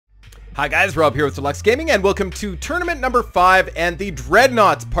Hi guys, Rob here with Deluks Gaming, and welcome to tournament number 5 and the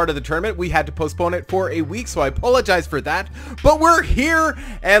Dreadnoughts part of the tournament. We had to postpone it for a week, so I apologize for that. But we're here,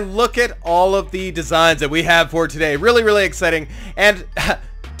 and look at all of the designs that we have for today. Really exciting. And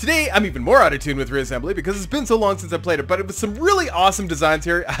today, I'm even more out of tune with Reassembly because it's been so long since I played it, but it was some really awesome designs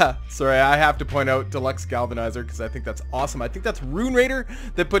here. Sorry, I have to point out Deluxe Galvanizer because I think that's awesome. I think that's Rune Raider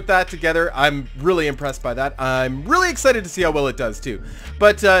that put that together. I'm really impressed by that. I'm really excited to see how well it does too.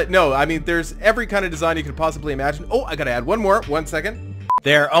 But no, I mean, there's every kind of design you could possibly imagine. Oh, I gotta add one more. 1 second.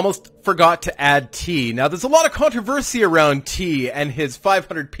 There, almost forgot to add T. Now, there's a lot of controversy around T and his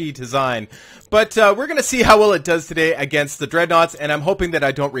 500p design, but we're going to see how well it does today against the Dreadnoughts, and I'm hoping that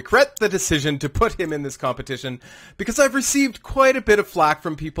I don't regret the decision to put him in this competition, because I've received quite a bit of flack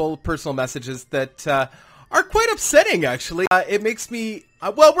from people, personal messages that are quite upsetting, actually. It makes me...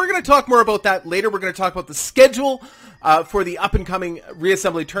 well, we're going to talk more about that later. We're going to talk about the schedule for the up-and-coming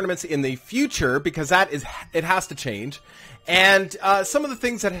Reassembly tournaments in the future, because it has to change. And some of the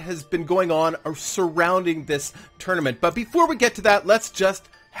things that has been going on are surrounding this tournament. But before we get to that, let's just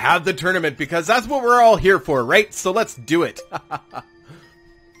have the tournament, because that's what we're all here for, right? So let's do it.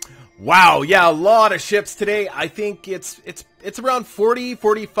 Wow, yeah, a lot of ships today. I think it's around 40,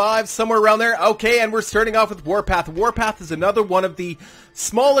 45, somewhere around there. Okay, and we're starting off with Warpath. Warpath is another one of the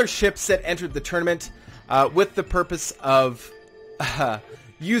smaller ships that entered the tournament with the purpose of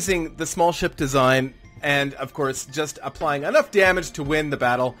using the small ship design and, of course, just applying enough damage to win the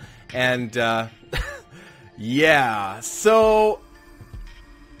battle. And, yeah, so...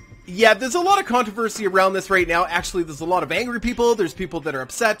 yeah, there's a lot of controversy around this right now. Actually, there's a lot of angry people. There's people that are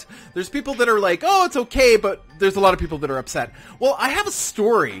upset. There's people that are like, oh, it's okay, but there's a lot of people that are upset. Well, I have a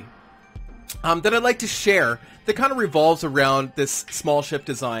story that I'd like to share that kind of revolves around this small ship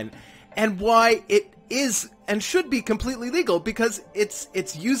design and why it is and should be completely legal, because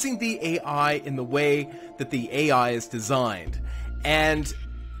it's using the AI in the way that the AI is designed. And...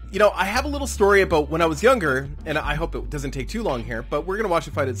 you know, I have a little story about when I was younger, and I hope it doesn't take too long here, but we're going to watch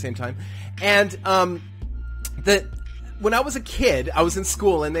a fight at the same time. And when I was a kid, I was in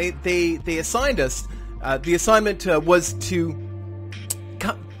school, and they assigned us, the assignment was to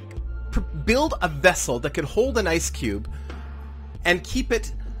build a vessel that could hold an ice cube and keep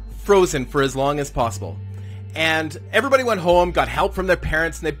it frozen for as long as possible. And everybody went home, got help from their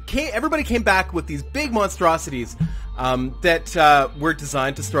parents, and everybody came back with these big monstrosities that were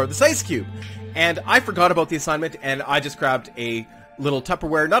designed to store this ice cube. And I forgot about the assignment, and I just grabbed a little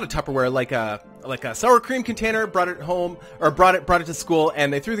Tupperware, not a Tupperware, like a sour cream container, brought it home, or brought it to school,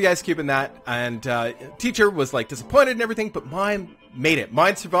 and they threw the ice cube in that, and teacher was like disappointed and everything, but mine made it.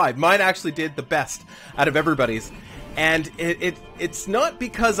 Mine survived. Mine actually did the best out of everybody's. And it's not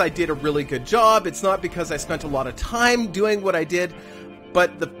because I did a really good job. It's not because I spent a lot of time doing what I did.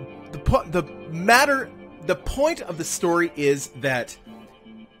 But the point of the story is that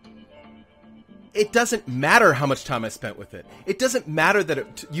it doesn't matter how much time I spent with it. It doesn't matter that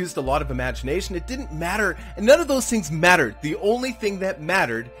it used a lot of imagination. It didn't matter. And none of those things mattered. The only thing that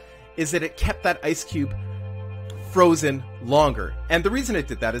mattered is that it kept that ice cube frozen longer. And the reason it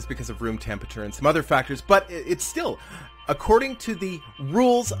did that is because of room temperature and some other factors, but it's still, according to the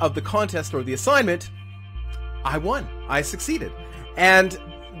rules of the contest or the assignment, I won. I succeeded. And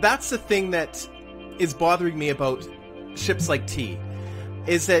that's the thing that is bothering me about ships like T,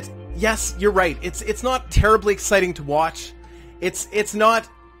 is that, yes, you're right, it's not terribly exciting to watch. It's not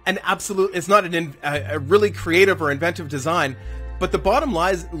an absolute, it's not a really creative or inventive design. But the bottom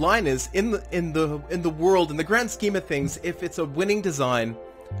line is, in the world, in the grand scheme of things, if it's a winning design,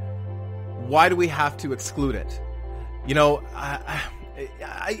 why do we have to exclude it? You know,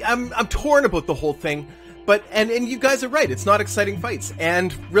 I'm torn about the whole thing, but and you guys are right. It's not exciting fights,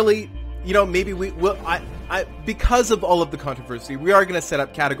 and really, you know, maybe we will. Because of all of the controversy, we are going to set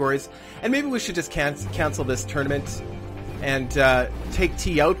up categories, and maybe we should just cancel this tournament and take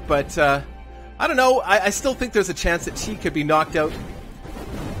T out, but. I don't know. I still think there's a chance that T could be knocked out.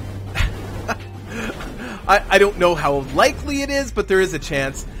 I don't know how likely it is, but there is a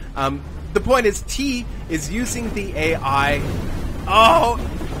chance. The point is, T is using the AI. Oh,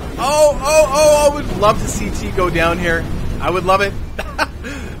 I would love to see T go down here. I would love it.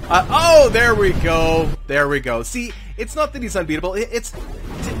 Oh, there we go. There we go. See, it's not that he's unbeatable. It's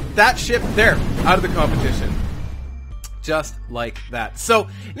that ship there, out of the competition. Just like that. So,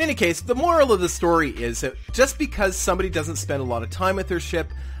 in any case, the moral of the story is that just because somebody doesn't spend a lot of time with their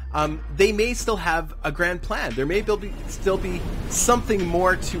ship, they may still have a grand plan. There may still be something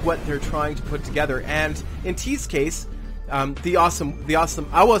more to what they're trying to put together. And in T's case, the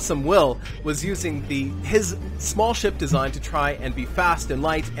awesome Will was using his small ship design to try and be fast and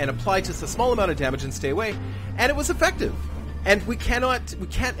light and apply just a small amount of damage and stay away, and it was effective. And we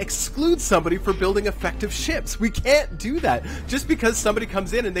can't exclude somebody for building effective ships. We can't do that. Just because somebody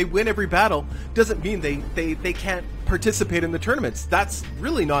comes in and they win every battle doesn't mean they can't participate in the tournaments. That's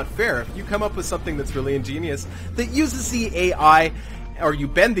really not fair. If you come up with something that's really ingenious that uses the AI, or you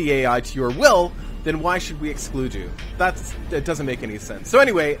bend the AI to your will, then why should we exclude you? That doesn't make any sense. So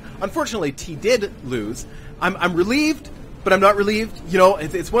anyway, unfortunately, T did lose. I'm relieved, but I'm not relieved. You know,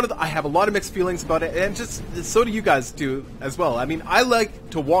 it's one of I have a lot of mixed feelings about it, and just so do you guys do as well. I mean, I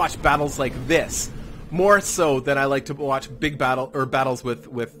like to watch battles like this more so than I like to watch big battles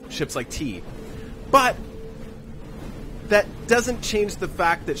with ships like T. But that doesn't change the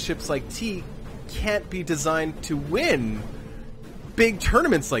fact that ships like T can't be designed to win big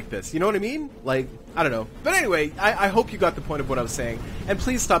tournaments like this. You know what I mean? Like, I don't know. But anyway, I hope you got the point of what I was saying. And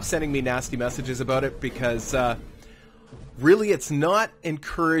please stop sending me nasty messages about it, because really, it's not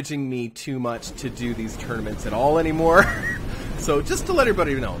encouraging me too much to do these tournaments at all anymore. So just to let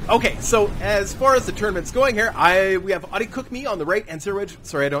everybody know. Okay, so as far as the tournament's going here, we have Audi Cook Me on the right and Zero Edge.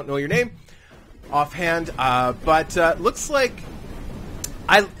 Sorry, I don't know your name offhand, but looks like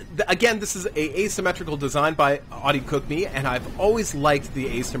again, this is a asymmetrical design by Audi Cook Me, and I've always liked the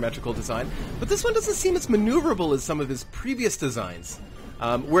asymmetrical design, but this one doesn't seem as maneuverable as some of his previous designs.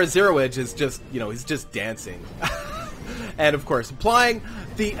 Whereas Zero Edge is just, you know, he's just dancing. And, of course, applying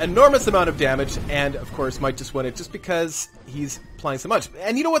the enormous amount of damage, and, of course, might just win it just because he's applying so much.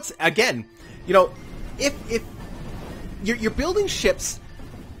 And you know what's, again, you know, if you're building ships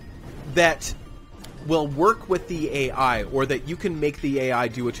that will work with the AI, or that you can make the AI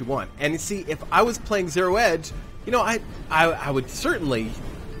do what you want. And you see, if I was playing Zero Edge, you know, I would certainly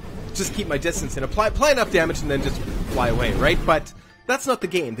just keep my distance and apply enough damage and then just fly away, right? But that's not the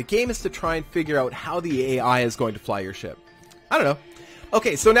game. The game is to try and figure out how the AI is going to fly your ship. I don't know.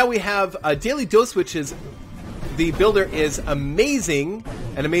 Okay, so now we have Daily Dose, which is the builder is Amazing,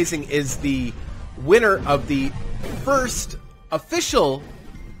 and Amazing is the winner of the first official,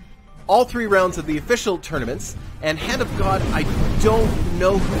 all 3 rounds of the official tournaments. And Hand of God, I don't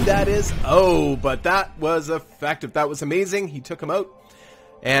know who that is. Oh, but that was effective. That was Amazing. He took him out.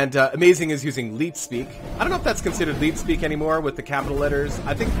 And Amazing is using Leet Speak. I don't know if that's considered Leet Speak anymore with the capital letters.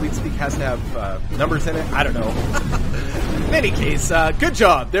 I think Leet Speak has to have numbers in it. I don't know. In any case, good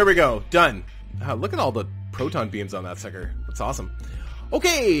job. There we go. Done. Look at all the proton beams on that sucker. That's awesome.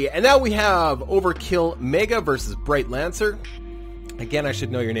 Okay, and now we have Overkill Mega versus Bright Lancer. Again, I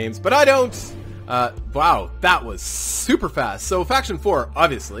should know your names, but I don't. Wow, that was super fast. So Faction 4,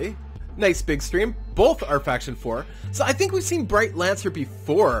 obviously. Nice big stream. Both are Faction 4. So I think we've seen Bright Lancer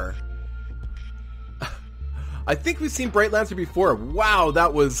before. I think we've seen Bright Lancer before. Wow,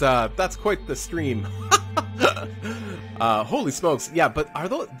 that was, that's quite the stream. Holy smokes. Yeah, but are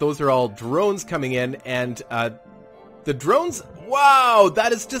those are all drones coming in, and the drones, wow,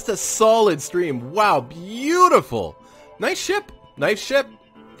 that is just a solid stream. Wow, beautiful. Nice ship. Nice ship.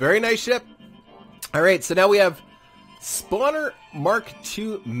 Very nice ship. All right, so now we have Spawner Mark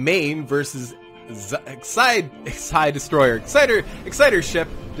II Main versus Excite Destroyer. Exciter ship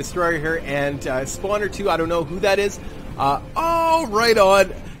destroyer here, and Spawner 2, I don't know who that is. Oh, right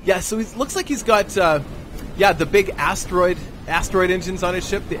on. Yeah, so he looks like he's got the big asteroid engines on his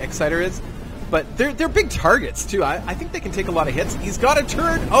ship, the Exciter is. But they're big targets too. I think they can take a lot of hits. He's got a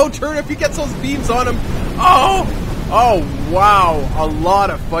turret. Oh, turret, if he gets those beams on him. Oh, wow. A lot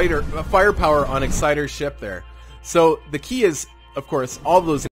of firepower on Exciter's ship there. So the key is, of course, all of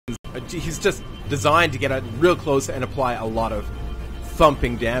those. He's just designed to get out real close and apply a lot of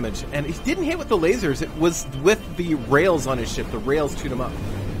thumping damage. And he didn't hit with the lasers. It was with the rails on his ship. The rails chewed him up.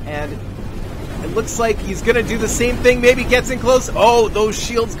 And it looks like he's going to do the same thing. Maybe gets in close. Oh, those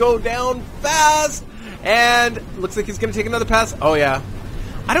shields go down fast. And looks like he's going to take another pass. Oh, yeah.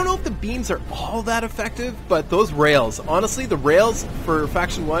 I don't know if the beams are all that effective, but those rails, honestly, the rails for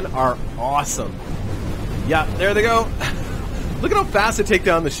Faction 1 are awesome. Yeah, there they go. Look at how fast they take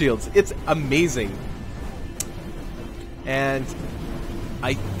down the shields. It's amazing. And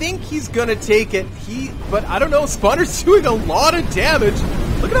I think he's going to take it. But I don't know. Spawner's doing a lot of damage.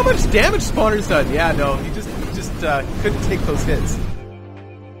 Look at how much damage Spawner's done. Yeah, no, he just couldn't take those hits.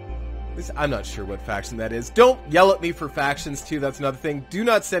 At least I'm not sure what faction that is. Don't yell at me for factions, too. That's another thing. Do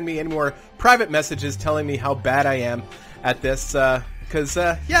not send me any more private messages telling me how bad I am at this. Because,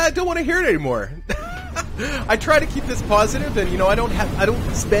 yeah, I don't want to hear it anymore. I try to keep this positive, and, you know, I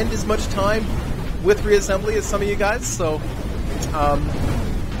don't spend as much time with Reassembly as some of you guys, so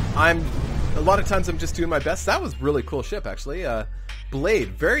I'm a lot of times I'm just doing my best. That was really cool ship, actually. Blade,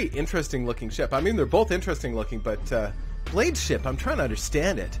 very interesting looking ship. I mean, they're both interesting looking, but Blade ship, I'm trying to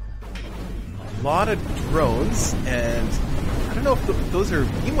understand it. A lot of drones, and I don't know if those are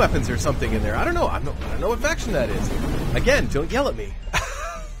beam weapons or something in there. I don't know. I don't know what faction that is. Again, don't yell at me.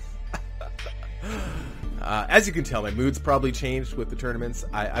 As you can tell, my mood's probably changed with the tournaments.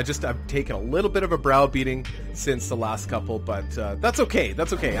 I've taken a little bit of a brow beating since the last couple, but that's okay.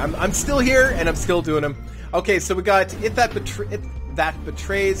 That's okay. I'm still here, and I'm still doing them. Okay, so we got It That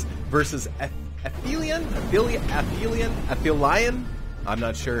Betrays versus Aphelion? I'm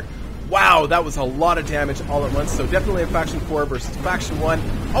not sure. Wow, that was a lot of damage all at once. So definitely a Faction 4 versus Faction 1.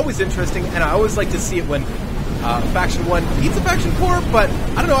 Always interesting, and I always like to see it when Faction 1 beats a Faction 4, but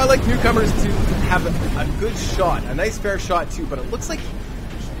I don't know, I like newcomers to have a good shot, a nice fair shot too, but it looks like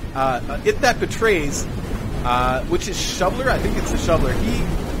It That Betrays, which is Shoveler, I think it's the Shoveler,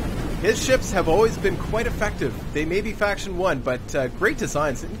 his ships have always been quite effective. They may be Faction 1, but great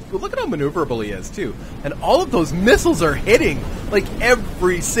designs. Look at how maneuverable he is, too. And all of those missiles are hitting, like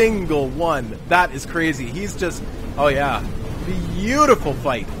every single one. That is crazy. He's just, oh yeah, beautiful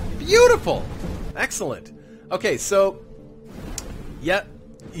fight. Beautiful. Excellent. Okay, so, yeah,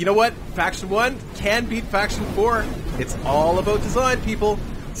 you know what? Faction 1 can beat Faction 4. It's all about design, people.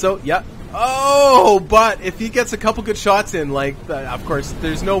 So, yeah. Oh, but if he gets a couple good shots in, like, of course,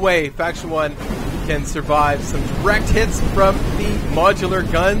 there's no way Faction 1 can survive some direct hits from the modular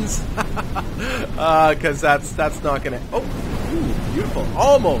guns. Because that's not going to... Oh, ooh, beautiful.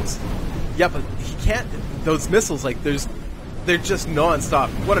 Almost. Yeah, but he can't... Those missiles, like, they're just non-stop.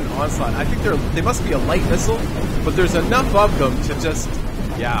 What an onslaught. I think they must be a light missile, but there's enough of them to just...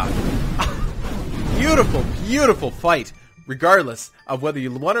 Yeah. Beautiful, beautiful fight. Regardless of whether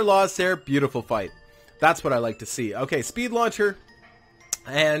you won or lost there, beautiful fight. That's what I like to see. Okay, speed launcher.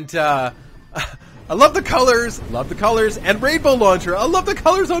 And I love the colors. Love the colors. And rainbow launcher. I love the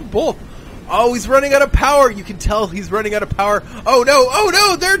colors on both. Oh, he's running out of power. You can tell he's running out of power. Oh, no. Oh,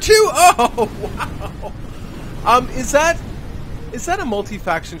 no. There too. Oh, wow. Is that a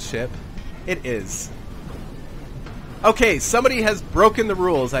multi-faction ship? It is. Okay, somebody has broken the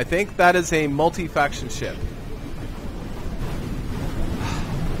rules. I think that is a multi-faction ship.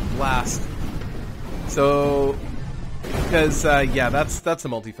 Blast. So, because, yeah, that's a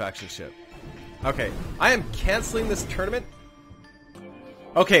multi-faction ship. Okay, I am canceling this tournament.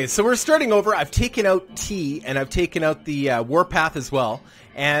 Okay, so we're starting over. I've taken out T, and I've taken out the Warpath as well.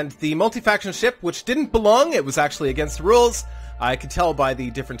 And the multi-faction ship, which didn't belong, it was actually against the rules. I could tell by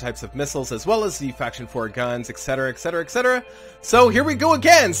the different types of missiles, as well as the Faction 4 guns, etc., etc., etc. So here we go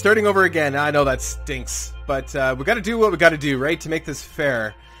again, starting over again. I know that stinks, but we got to do what we got to do, right, to make this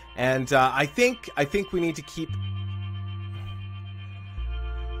fair. And I think we need to keep.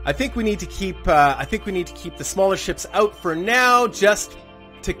 I think we need to keep the smaller ships out for now, just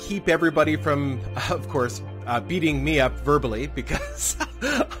to keep everybody from, of course, beating me up verbally, because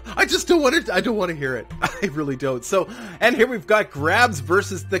I just don't want to. I don't want to hear it. I really don't. So, and here we've got Grabs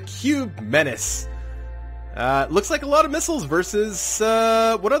versus the Cube Menace. Looks like a lot of missiles versus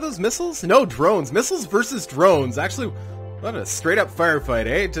what are those missiles? No, drones. Missiles versus drones. Actually. What a straight up firefight,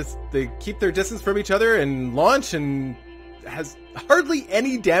 eh? Just they keep their distance from each other and launch, and has hardly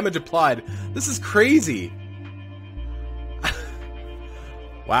any damage applied. This is crazy.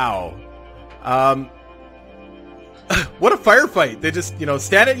 Wow. What a firefight. They just,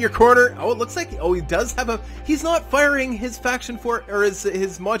 stand at your corner. Oh, it looks like, he does have he's not firing his Faction 4, or his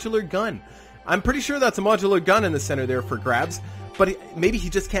modular gun. I'm pretty sure that's a modular gun in the center there for Grabs. But maybe he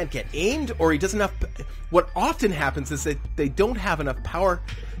just can't get aimed, or he doesn't have... What often happens is that they don't have enough power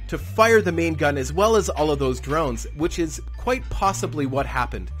to fire the main gun as well as all of those drones, which is quite possibly what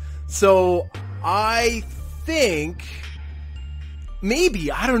happened. So, I think...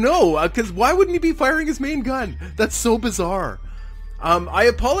 Maybe, I don't know, because why wouldn't he be firing his main gun? That's so bizarre. I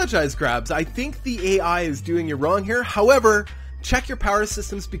apologize, Grabs. I think the AI is doing you wrong here. However... Check your power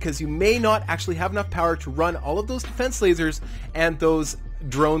systems, because you may not actually have enough power to run all of those defense lasers and those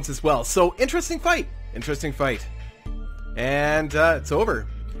drones as well. So, interesting fight. Interesting fight. And it's over.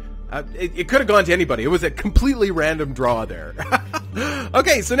 It could have gone to anybody. It was a completely random draw there.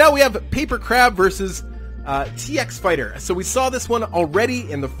 Okay, so now we have Paper Crab versus TX Fighter. So we saw this one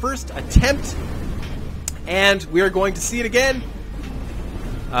already in the first attempt, and we are going to see it again.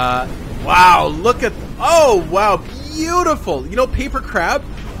 Wow, look at... Oh, wow, beautiful. Paper Crab,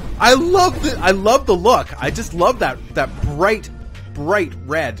 I love the look. I just love that bright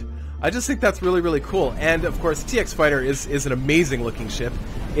red. I just think that's really, really cool. And, of course, TX Fighter is an amazing looking ship.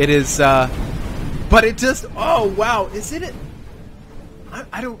 It is, but it just... Oh, wow, isn't it...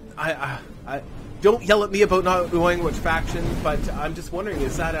 I Don't yell at me about not knowing which faction, but I'm just wondering,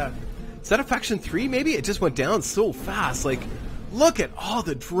 is that a faction 3 maybe? It just went down so fast. Like, look at all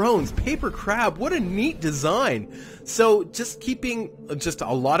the drones. Paper Crab, what a neat design. So just keeping just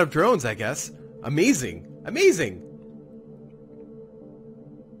a lot of drones, I guess. Amazing. Amazing.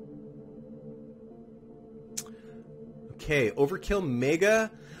 Okay, Overkill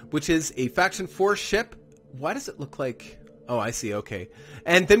Mega, which is a Faction 4 ship. Why does it look like... Oh, I see, okay.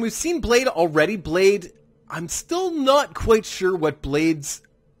 And then we've seen Blade already. Blade, I'm still not quite sure what Blade's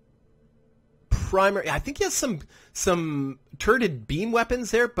primary... I think he has some turreted beam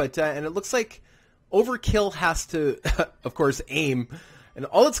weapons there, but and it looks like Overkill has to, of course, aim. And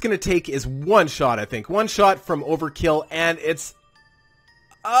all it's going to take is one shot, I think. One shot from Overkill, and it's...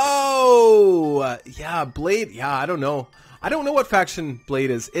 Oh! Yeah, Blade... Yeah, I don't know. I don't know what faction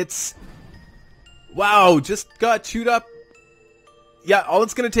Blade is. It's... Wow, just got chewed up. Yeah, all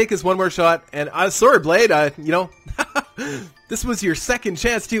it's going to take is one more shot. And sorry, Blade, you know, this was your second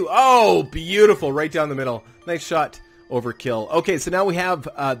chance too. Oh, beautiful. Right down the middle. Nice shot, Overkill. Okay, so now we have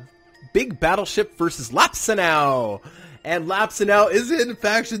Big Battleship versus Lapsanow. And Lapsanow is in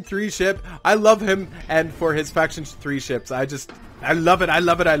Faction 3 ship. I love him, and for his Faction 3 ships, I love it, I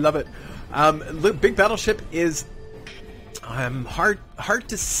love it, I love it. Big Battleship is... hard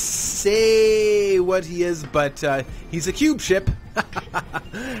to say what he is, but he's a cube ship.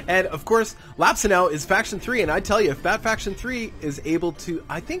 And of course, Lapsanow is Faction 3, and I tell you, if that Faction 3 is able to...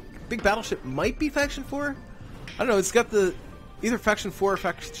 I think Big Battleship might be Faction 4? I don't know, it's got the... either Faction 4 or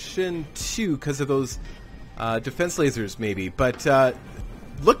Faction 2 because of those defense lasers, maybe. But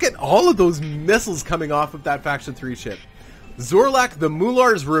look at all of those missiles coming off of that Faction 3 ship. Zorlak the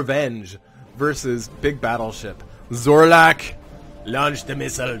Mular's Revenge versus Big Battleship. Zorlak, launch the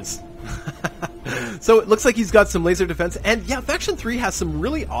missiles. So it looks like he's got some laser defense, and yeah, Faction 3 has some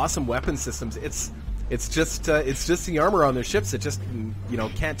really awesome weapon systems. It's just the armor on their ships that just, you know,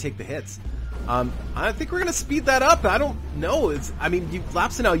 can't take the hits. I think we're gonna speed that up. I don't know.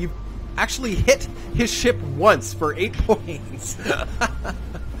 Lapsanow, you've actually hit his ship once for 8 points.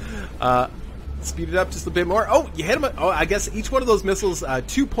 Speed it up just a bit more. Oh, you hit him. Oh, I guess each one of those missiles,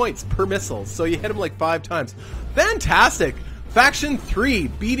 2 points per missile. So you hit him like 5 times. Fantastic. Faction 3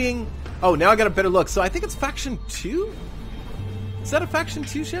 beating... Oh, now I got a better look. So I think it's Faction 2? Is that a Faction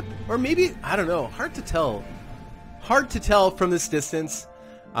 2 ship? Or maybe... I don't know. Hard to tell. Hard to tell from this distance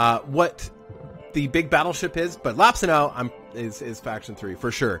what the big battleship is. But Lapsanow is Faction 3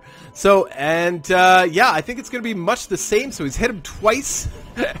 for sure. So, and yeah, I think it's going to be much the same. So he's hit him twice.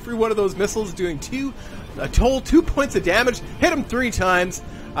 Every one of those missiles doing a total 2 points of damage. Hit him 3 times.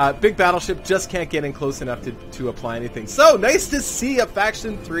 Big Battleship just can't get in close enough to apply anything. So nice to see a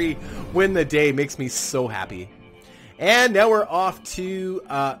Faction 3 win the day. Makes me so happy. And now we're off to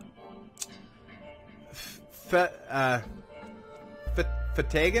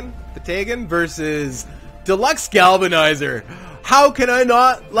Fatagan versus Deluks Galvanizer. How can I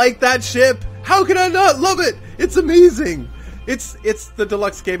not like that ship? How can I not love it? It's amazing. It's the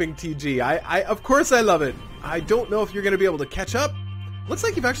Deluxe Gaming TG. I of course I love it. I don't know if you're going to be able to catch up. Looks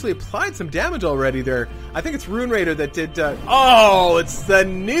like you've actually applied some damage already there. I think it's Rune Raider that did... oh, it's the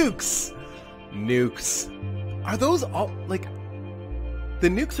nukes. Nukes. Are those all... like... the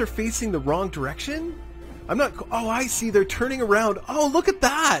nukes are facing the wrong direction? I'm not... oh, I see. They're turning around. Oh, look at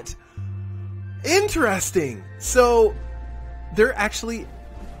that. Interesting. So, they're actually...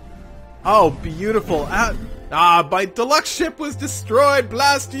 oh, beautiful. My deluxe ship was destroyed.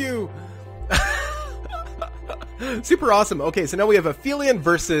 Blast you. Super awesome. Okay, so now we have Aphelion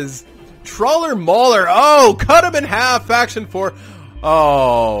versus Trawler Mauler. Oh, cut him in half. Faction 4.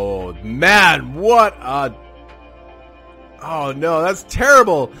 Oh, man. What a... oh, no. That's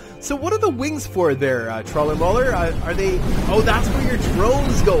terrible. So what are the wings for there, Trawler Mauler? Are they... oh, that's where your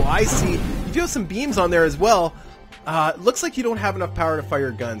drones go. I see. You do have some beams on there as well. Looks like you don't have enough power to fire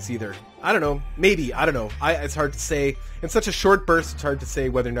guns either. I don't know. Maybe. I don't know. It's hard to say. In such a short burst, it's hard to say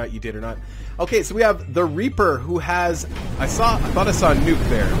whether or not you did or not. Okay, so we have the Reaper, who has... I thought I saw a nuke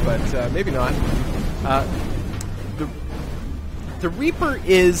there, but maybe not. The Reaper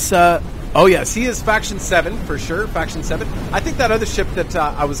is... oh, yes, he is Faction 7, for sure. Faction 7. I think that other ship that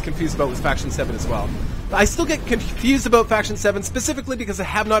I was confused about was Faction 7 as well. I still get confused about Faction 7, specifically because I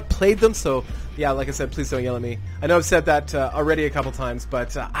have not played them, so... yeah, like I said, please don't yell at me. I know I've said that already a couple times,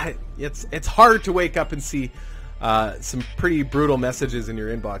 but it's hard to wake up and see some pretty brutal messages in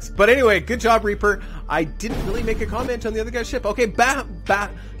your inbox. But anyway, good job, Reaper. I didn't really make a comment on the other guy's ship. Okay,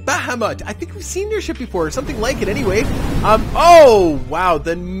 Bahamut. I think we've seen your ship before, or something like it anyway. Oh, wow,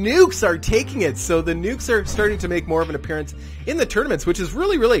 the nukes are taking it. So the nukes are starting to make more of an appearance in the tournaments, which is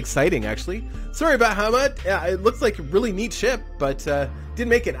really, really exciting, actually. Sorry, Bahamut. Yeah, it looks like a really neat ship, but didn't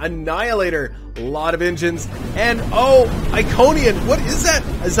make it. Annihilator, a lot of engines. And, oh, Iconian. What is that?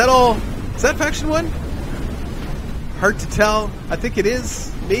 Is that all? Is that Faction 1? Hard to tell. I think it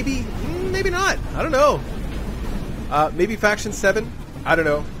is. Maybe. Maybe not. I don't know. Maybe Faction 7. I don't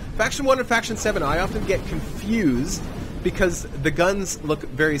know. Faction 1 and Faction 7, I often get confused because the guns look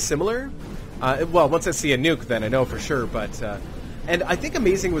very similar. Well, once I see a nuke, then I know for sure. But and I think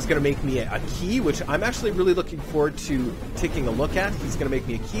Amazing was going to make me a key, which I'm actually really looking forward to taking a look at. He's going to make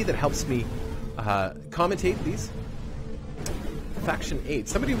me a key that helps me commentate these. Faction 8.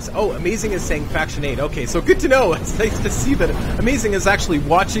 Somebody was... Oh, Amazing is saying Faction 8. Okay, so good to know. It's nice to see that Amazing is actually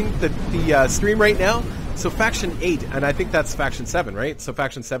watching the stream right now. So Faction 8, and I think that's Faction 7, right? So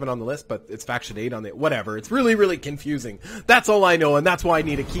Faction 7 on the list, but it's Faction 8 on the... Whatever. It's really, really confusing. That's all I know, and that's why I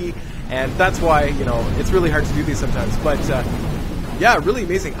need a key. And that's why, you know, it's really hard to do these sometimes. But, yeah, really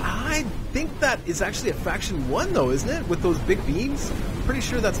amazing. I think that is actually a Faction 1, though, isn't it? With those big beams? I'm pretty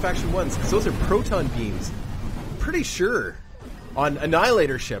sure that's Faction 1, because those are proton beams. Pretty sure. On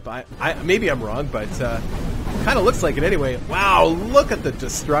Annihilator ship. Maybe I'm wrong, but kind of looks like it anyway. Wow, look at the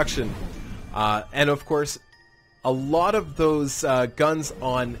destruction. And of course, a lot of those guns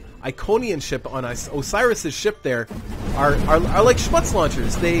on Iconian ship, on Osiris's ship there, are like Schmutz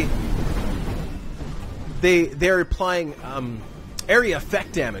launchers. They're applying area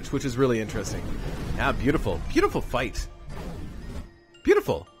effect damage, which is really interesting. Yeah, beautiful. Beautiful fight.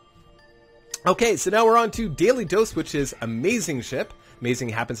 Beautiful. Okay, so now we're on to Daily Dose, which is Amazing ship. Amazing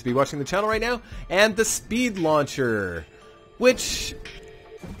happens to be watching the channel right now. And the Speed Launcher, which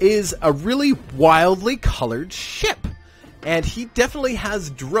is a really wildly colored ship. And he definitely has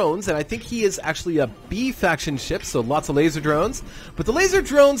drones, and I think he is actually a B faction ship, so lots of laser drones. But the laser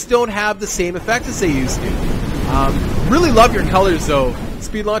drones don't have the same effect as they used to. Really love your colors, though.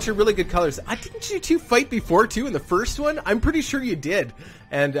 Speed Launcher, really good colors. Didn't you two fight before, too, in the first one? I'm pretty sure you did.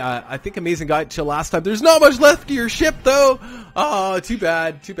 And I think Amazing got chill last time. There's not much left of your ship, though. Oh, too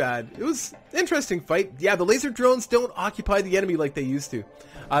bad, too bad. It was an interesting fight. Yeah, the laser drones don't occupy the enemy like they used to.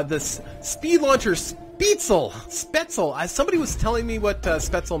 The Speed Launcher Spätzle. Somebody was telling me what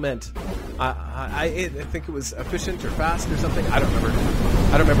Spätzle meant. I think it was efficient or fast or something. I don't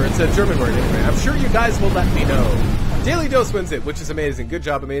remember. It's a German word anyway. I'm sure you guys will let me know. Daily Dose wins it, which is amazing. Good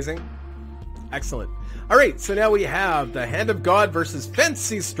job, Amazing. Excellent. All right, so now we have the Hand of God versus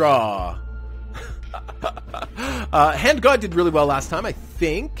Fancy Straw. Hand of God did really well last time, I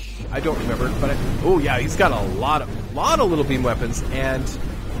think. I don't remember, but oh yeah, he's got a lot of little beam weapons, and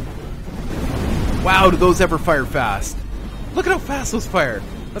wow, do those ever fire fast? Look at how fast those fire.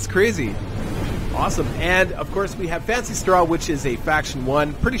 That's crazy. Awesome. And of course we have Fancy Straw, which is a Faction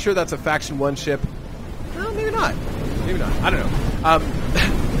 1. Pretty sure that's a Faction 1 ship. No, maybe not. Maybe not. I don't know.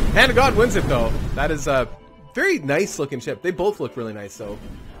 Hand of God wins it, though. That is a very nice looking ship. They both look really nice, though.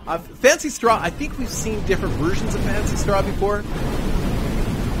 Fancy Straw, I think we've seen different versions of Fancy Straw before.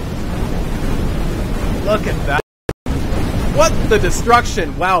 Look at that. What the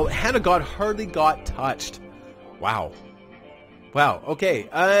destruction. Wow, Hand of God hardly got touched. Wow. Wow, okay.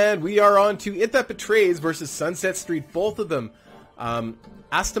 And we are on to It That Betrays versus Sunset Street. Both of them.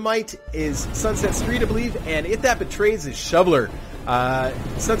 Astamite is Sunset Street, I believe, and It That Betrays is Shoveler.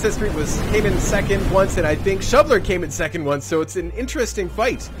 Sunset Street came in second once, and I think Shoveler came in second once, so it's an interesting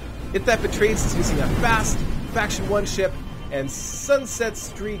fight. It That Betrays is using a fast Faction 1 ship, and Sunset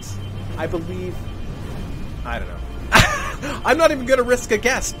Street, I believe... I don't know. I'm not even going to risk a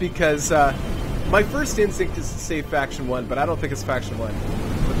guess, because my first instinct is to say Faction 1, but I don't think it's Faction 1.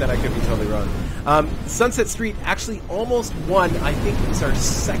 But then I could be totally wrong. Sunset Street actually almost won. I think it was our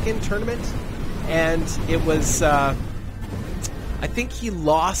second tournament, and it was... I think he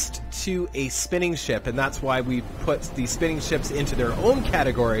lost to a spinning ship, and that's why we put the spinning ships into their own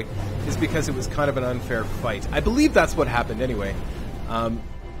category, is because it was kind of an unfair fight. I believe that's what happened anyway.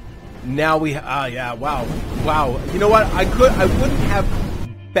 Now we... yeah, wow. Wow. You know what? I wouldn't have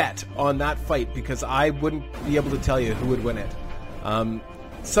bet on that fight, because I wouldn't be able to tell you who would win it.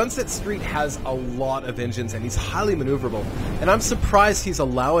 Sunset Street has a lot of engines, and he's highly maneuverable. And I'm surprised he's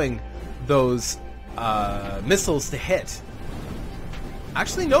allowing those missiles to hit.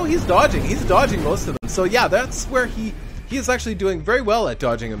 Actually, no, he's dodging. He's dodging most of them. So yeah, that's where he is actually doing very well at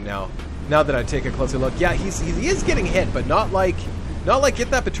dodging them now. Now that I take a closer look, yeah, he is getting hit, but not like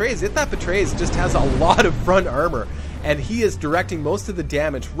It That Betrays. It That Betrays just has a lot of front armor, and he is directing most of the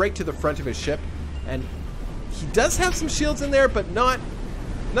damage right to the front of his ship. And he does have some shields in there, but not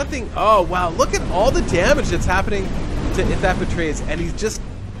Nothing. Oh, wow. Look at all the damage that's happening to If That Betrays. And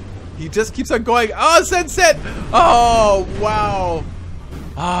he just keeps on going. Oh, sunset. Oh, wow.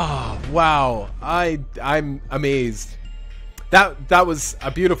 Oh, wow. I'm amazed. That was a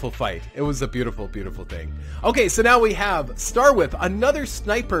beautiful fight. It was a beautiful, beautiful thing. Okay, so now we have Star Whip, another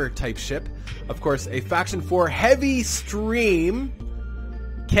sniper type ship. Of course, a Faction 4 heavy stream.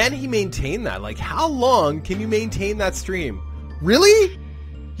 Can he maintain that? Like, how long can you maintain that stream? Really?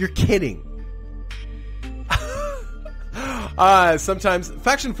 You're kidding. Sometimes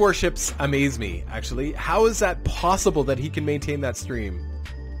Faction 4 ships amaze me, actually. How is that possible that he can maintain that stream?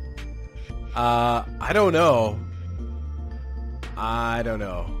 I don't know. I don't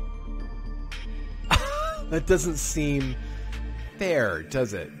know. That doesn't seem fair,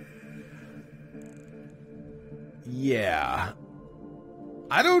 does it? Yeah.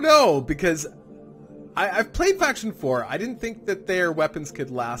 I don't know, because I've played Faction 4. I didn't think that their weapons could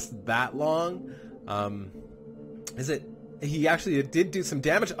last that long. Is it... He actually did do some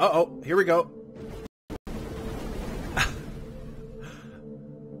damage. Uh-oh, here we go.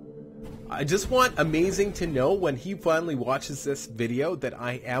 I just want Amazing to know when he finally watches this video that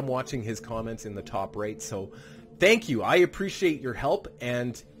I am watching his comments in the top right. So thank you. I appreciate your help.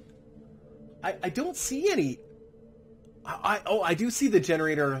 And I don't see any... I do see the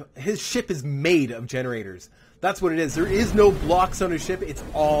generator. His ship is made of generators. That's what it is. There is no blocks on his ship. It's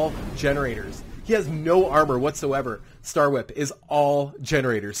all generators. He has no armor whatsoever. Star Whip is all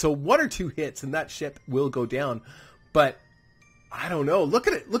generators. So 1 or 2 hits and that ship will go down. But I don't know. Look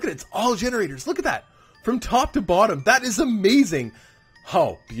at it. Look at it. It's all generators. Look at that. From top to bottom. That is amazing.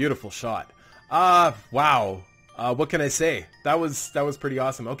 Oh, beautiful shot. Wow. What can I say? That was pretty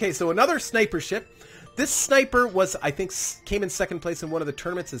awesome. Okay, so another sniper ship. This sniper was, I think, came in second place in one of the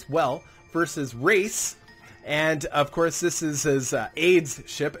tournaments as well, versus Race. And, of course, this is his AIDS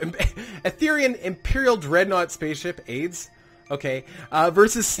ship. Etherean Imperial Dreadnought spaceship, AIDS. Okay.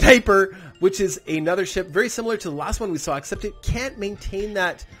 Versus Sniper, which is another ship very similar to the last one we saw, except it can't maintain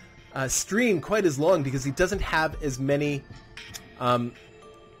that stream quite as long because he doesn't have as many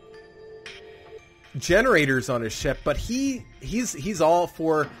generators on his ship, but he's all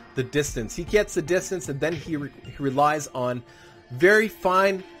for the distance. He gets the distance, and then he relies on very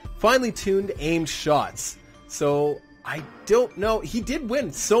finely tuned aimed shots. So I don't know. He did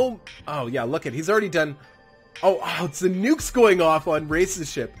win. So oh yeah, look at, he's already done. Oh, it's the nukes going off on Race's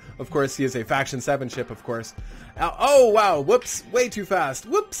ship. Of course, he is a Faction 7 ship, of course. Oh wow, whoops, way too fast.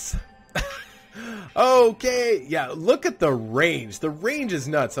 Whoops. Okay, yeah, look at the range. The range is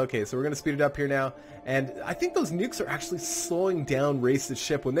nuts. Okay, so we're going to speed it up here now. And I think those nukes are actually slowing down Race's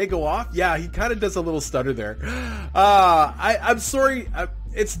ship. When they go off, yeah, he kind of does a little stutter there. I'm sorry.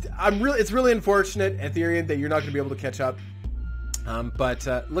 It's really unfortunate, Etherean, that you're not going to be able to catch up.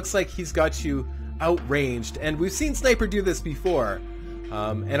 But looks like he's got you outranged. And we've seen Sniper do this before.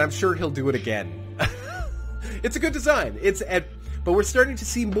 And I'm sure he'll do it again. It's a good design. But we're starting to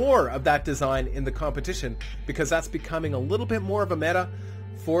see more of that design in the competition because that's becoming a little bit more of a meta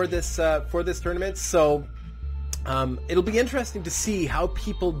for this tournament. So it'll be interesting to see how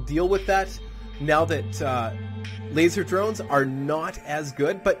people deal with that now that laser drones are not as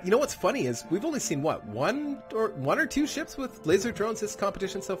good. But you know what's funny is we've only seen one or two ships with laser drones this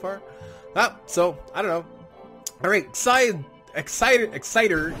competition so far. So I don't know. All right,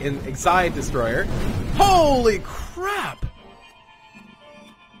 Exciter in Exide Destroyer. Holy crap!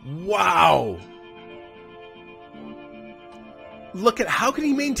 Wow. Look at, how can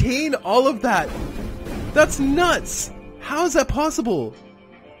he maintain all of that? That's nuts. How is that possible?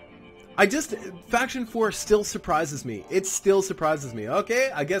 Faction 4 still surprises me. It still surprises me.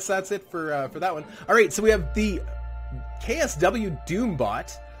 Okay, I guess that's it for that one. All right, so we have the KSW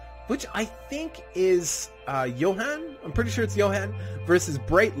Doombot, which I think is Johan. I'm pretty sure it's Johan versus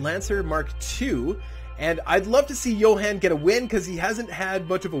Bright Lancer Mark II. And I'd love to see Johan get a win because he hasn't had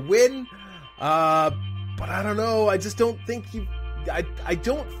much of a win. But I don't know. I just don't think I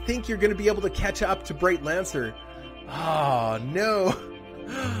don't think you're going to be able to catch up to Bright Lancer. Oh, no.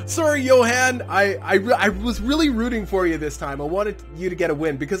 Sorry, Johan. I was really rooting for you this time. I wanted you to get a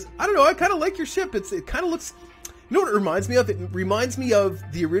win because, I don't know, I kind of like your ship. It kind of looks... You know what it reminds me of? It reminds me of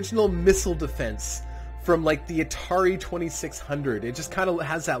the original missile defense from like the Atari 2600. It just kind of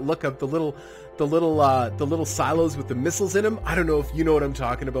has that look of the little silos with the missiles in them. I don't know if you know what I'm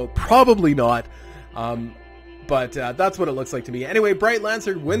talking about. Probably not. But that's what it looks like to me. Anyway, Bright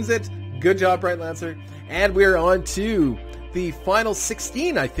Lancer wins it. Good job, Bright Lancer. And we're on to the final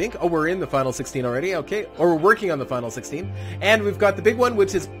 16, I think. Oh, we're in the final 16 already. Okay. Or we're working on the final 16. And we've got the big one,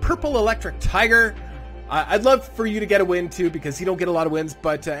 which is Purple Electric Tiger. I'd love for you to get a win too, because you don't get a lot of wins.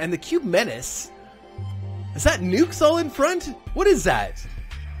 But and the Cube Menace, is that nukes all in front? What is that?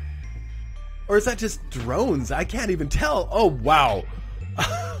 Or is that just drones? I can't even tell. Oh, wow.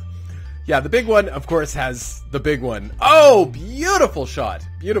 Yeah, the big one, of course, has the big one. Oh, beautiful shot.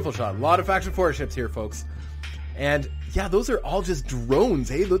 Beautiful shot. A lot of Faction 4 ships here, folks. And, yeah, those are all just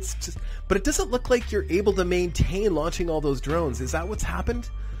drones, eh? Let's just... But it doesn't look like you're able to maintain launching all those drones. Is that what's happened?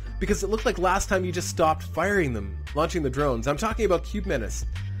 Because it looked like last time you just stopped firing them, launching the drones. I'm talking about Cube Menace.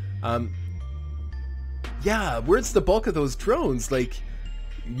 Yeah, where's the bulk of those drones? Like...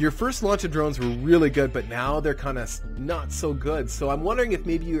 Your first launch of drones were really good, but now they're kind of not so good. So I'm wondering if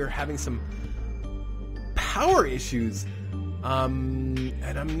maybe you're having some power issues. And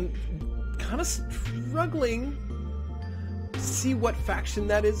I'm kind of struggling to see what faction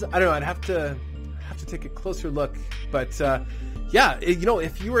that is. I don't know. I'd have to take a closer look. But yeah, you know,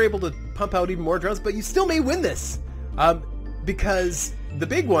 if you were able to pump out even more drones, but you still may win this. Because the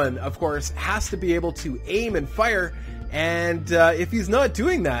big one, of course, has to be able to aim and fire. And if he's not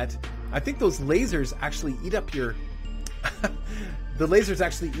doing that, I think those lasers actually eat up your... the lasers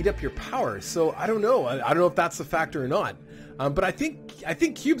actually eat up your power. So I don't know. I don't know if that's a factor or not. But I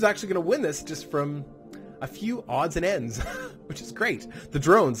think Cube's actually going to win this just from a few odds and ends, which is great. The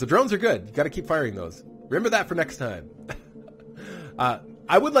drones are good. You got to keep firing those. Remember that for next time.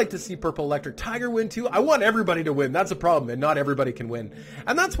 I would like to see Purple Electric Tiger win too. I want everybody to win. That's a problem, and not everybody can win.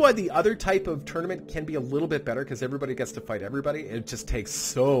 And that's why the other type of tournament can be a little bit better, because everybody gets to fight everybody. It just takes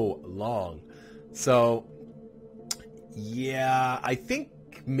so long. So, yeah, I think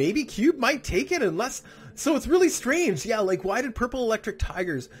maybe Cube might take it unless... So it's really strange. Yeah, like why did Purple Electric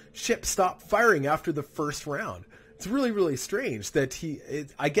Tiger's ship stop firing after the first round? It's really, really strange that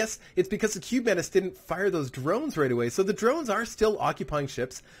I guess it's because the Cube Menace didn't fire those drones right away. So the drones are still occupying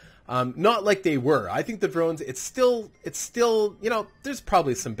ships. Not like they were. I think the drones, it's still, you know, there's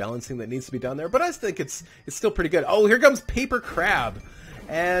probably some balancing that needs to be done there, but I think it's still pretty good. Oh, here comes Paper Crab.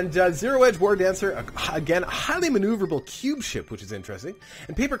 And Zero Edge War Dancer, again, a highly maneuverable cube ship, which is interesting.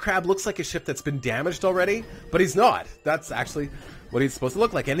 And Paper Crab looks like a ship that's been damaged already, but he's not. That's actually what he's supposed to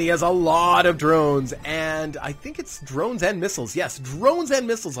look like. And he has a lot of drones, and I think it's drones and missiles. Yes, drones and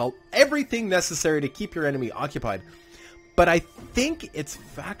missiles, everything necessary to keep your enemy occupied. But I think it's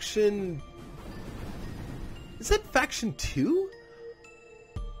faction... Is it faction 2?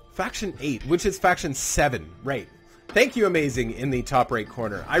 Faction 8, which is faction 7, right. Thank you, Amazing, in the top right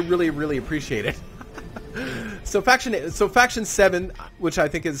corner. I really, really appreciate it. So faction 7, which I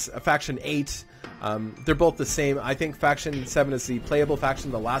think is faction 8, they're both the same. I think faction 7 is the playable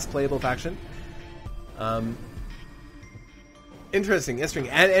faction, the last playable faction. Interesting.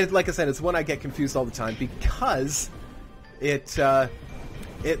 And like I said, it's one I get confused all the time because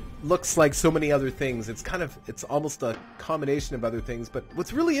it looks like so many other things. It's almost a combination of other things. But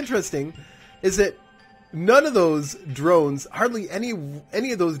what's really interesting is that none of those drones, hardly any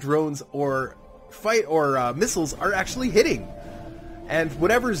of those drones or missiles are actually hitting. And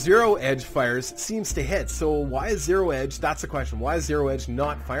whatever Zero Edge fires seems to hit. So why is Zero Edge, that's the question, why is Zero Edge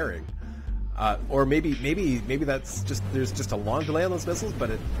not firing? Or maybe that's just, there's just a long delay on those missiles, but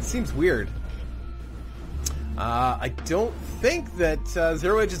it seems weird. I don't think that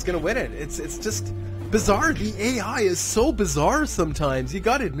Zero Edge is going to win it. It's just bizarre. The AI is so bizarre sometimes. You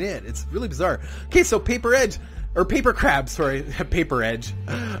gotta admit, it's really bizarre. Okay, so Paper Crab, sorry, Paper Edge,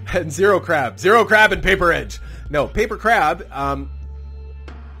 and Zero Crab and Paper Edge. No, Paper Crab.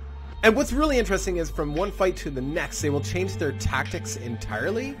 And what's really interesting is from one fight to the next, they will change their tactics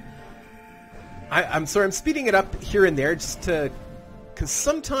entirely. I'm sorry, I'm speeding it up here and there just to, because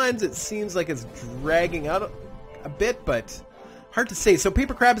sometimes it seems like it's dragging out a bit, but hard to say. So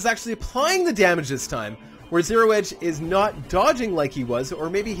Paper Crab is actually applying the damage this time, where Zero Edge is not dodging like he was, or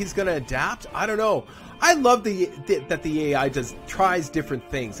maybe he's going to adapt. I don't know. I love that the AI tries different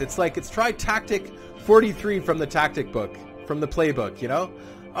things. It's like it's tried Tactic 43 from the tactic book, from the playbook, you know?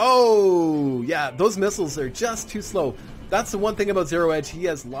 Oh, yeah, those missiles are just too slow. That's the one thing about Zero Edge. He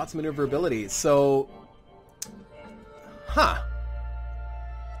has lots of maneuverability. So,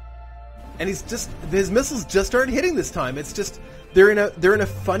 and his missiles just aren't hitting this time. It's just they're in a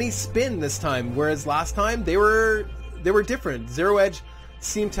funny spin this time, whereas last time they were different. Zero Edge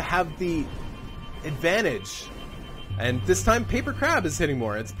seemed to have the advantage, and this time Paper Crab is hitting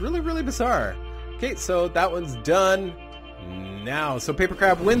more. It's really, really bizarre. Okay, so that one's done now. So Paper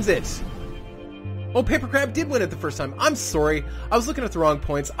Crab wins it. Oh, Paper Crab did win it the first time. I'm sorry. I was looking at the wrong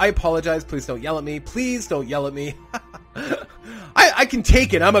points. I apologize. Please don't yell at me. Please don't yell at me. I can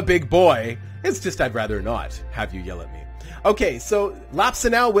take it. I'm a big boy. It's just I'd rather not have you yell at me. Okay, so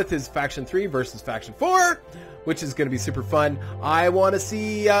Lapsinel with his Faction 3 versus Faction 4, which is going to be super fun. I want to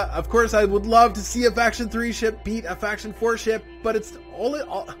see, of course, I would love to see a Faction 3 ship beat a Faction 4 ship, but it's only,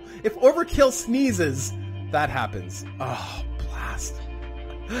 if Overkill sneezes, that happens. Oh, blast.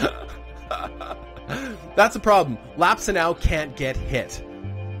 That's a problem. Lapsinel can't get hit.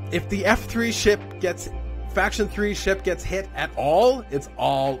 If the F3 ship gets, Faction 3 ship gets hit at all, it's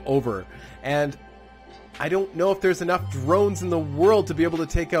all over. And I don't know if there's enough drones in the world to be able to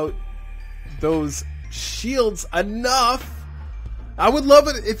take out those shields enough. I would love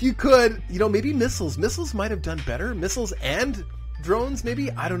it if you could. You know, maybe missiles. Missiles might have done better. Missiles and drones,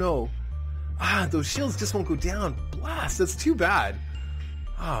 maybe? I don't know. Those shields just won't go down. Blast. That's too bad.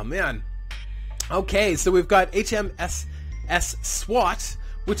 Oh, man. Okay, so we've got HMSS SWAT,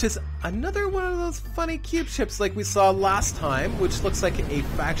 which is another one of those funny cube ships like we saw last time, which looks like a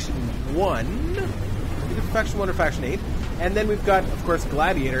Faction 1. Either Faction 1 or Faction 8. And then we've got, of course,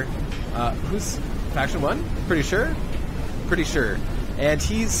 Gladiator, who's Faction 1? Pretty sure? Pretty sure. And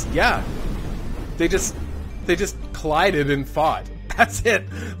he's, yeah. They just collided and fought. That's it.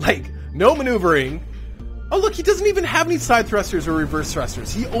 Like, no maneuvering. Oh, look, he doesn't even have any side thrusters or reverse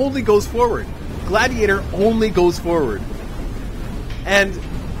thrusters. He only goes forward. Gladiator only goes forward. And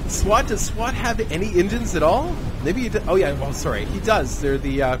SWAT, does SWAT have any engines at all? Maybe he does. Oh, yeah, well, sorry. He does. They're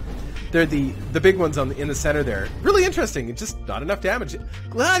the big ones in the center there. Really interesting. It's just not enough damage.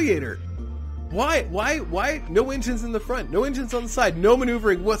 Gladiator. Why? No engines in the front. No engines on the side. No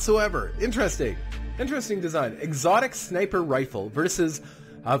maneuvering whatsoever. Interesting. Interesting design. Exotic sniper rifle versus,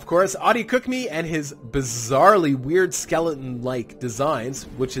 of course, Audi Cookme and his bizarrely weird skeleton-like designs,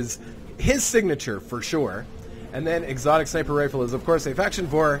 which is his signature for sure. And then exotic sniper rifle is, of course, a Faction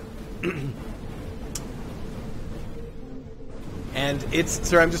 4. And it's,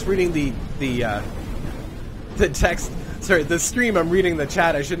 sorry, I'm just reading the text. Sorry, the stream. I'm reading the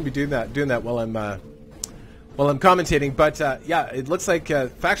chat. I shouldn't be doing that while I'm commentating. But yeah, it looks like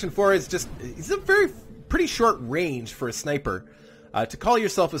Faction 4 is just, it's a pretty short range for a sniper. To call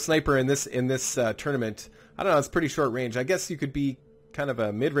yourself a sniper in this tournament, I don't know. It's pretty short range. I guess you could be kind of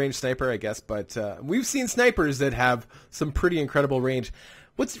a mid-range sniper, I guess. But we've seen snipers that have some pretty incredible range.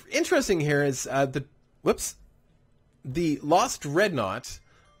 What's interesting here is the Lost Dreadnought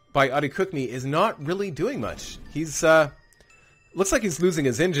by Audi Cookme is not really doing much. He's looks like he's losing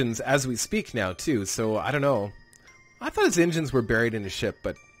his engines as we speak now too. So I don't know. I thought his engines were buried in his ship,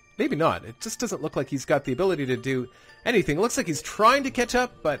 but maybe not. It just doesn't look like he's got the ability to do anything. It looks like he's trying to catch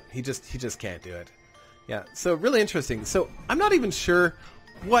up, but he just can't do it. Yeah. So really interesting. So I'm not even sure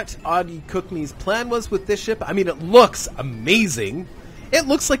what Audi Cookme's plan was with this ship. I mean, it looks amazing. It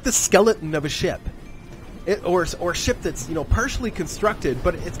looks like the skeleton of a ship. Or a ship that's, you know, partially constructed,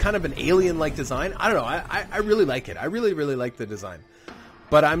 but it's kind of an alien-like design. I don't know. I really like it. I really, really like the design.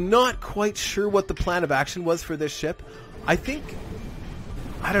 But I'm not quite sure what the plan of action was for this ship. I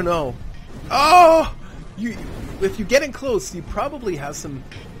don't know. Oh! If you get in close, you probably have some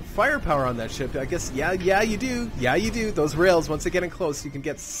firepower on that ship. I guess, yeah, you do. Yeah, you do. Those rails, once they get in close, you can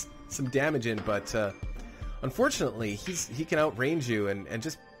get some damage in, but unfortunately, he can outrange you and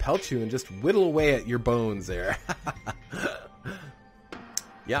just pelt you and just whittle away at your bones there.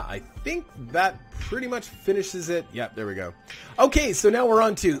 Yeah, I think that pretty much finishes it. Yeah, there we go. Okay, so now we're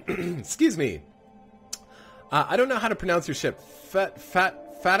on to, excuse me. I don't know how to pronounce your ship.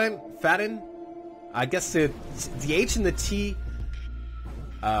 Fatin? I guess the H and the T.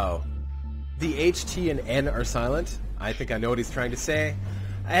 Oh. The H, T, and N are silent. I think I know what he's trying to say.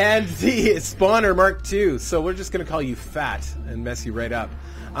 And the spawner Mark II. So we're just going to call you Fat and mess you right up.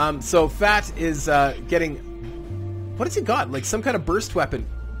 So Fat is getting... What has he got? Like some kind of burst weapon.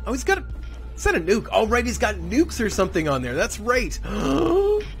 Oh, he's got a... Is that a nuke? Oh, right, he's got nukes or something on there. That's right.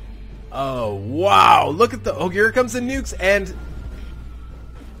 Oh, wow. Look at the... Oh, here comes the nukes. And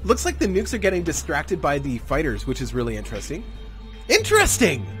looks like the nukes are getting distracted by the fighters, which is really interesting.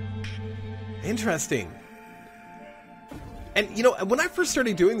 Interesting! And, you know, when I first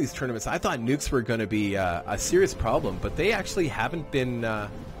started doing these tournaments, I thought nukes were going to be a serious problem, but they actually haven't been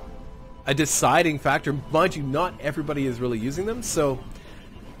a deciding factor. Mind you, not everybody is really using them, so...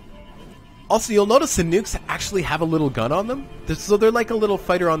 Also, you'll notice the nukes actually have a little gun on them, so they're like a little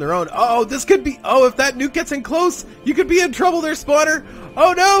fighter on their own. Oh, this could be... Oh, if that nuke gets in close, you could be in trouble there, spawner!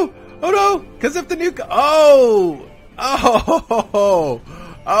 Oh, no! Oh, no! Because if the nuke... Oh!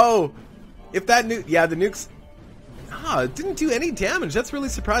 If that nuke... Yeah, the nukes... it didn't do any damage. That's really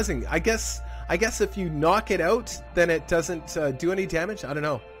surprising. I guess if you knock it out, then it doesn't do any damage. I don't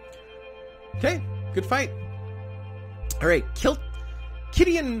know. Okay, good fight. All right,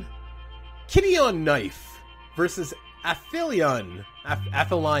 Kition Knife versus Aphelion.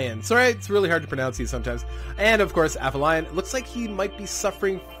 Aphelion. Sorry, it's really hard to pronounce these sometimes. And of course, Aphelion. Looks like he might be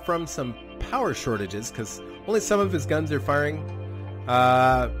suffering from some power shortages because only some of his guns are firing.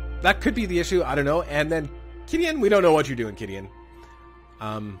 That could be the issue. I don't know. And then Kidian, we don't know what you're doing, Kidian.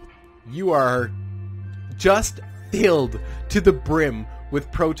 You are just filled to the brim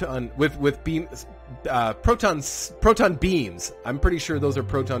with proton beams. Proton beams. I'm pretty sure those are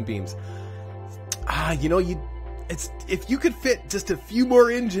proton beams. You know, if you could fit just a few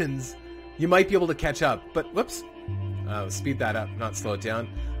more engines, you might be able to catch up. But whoops, speed that up, not slow it down.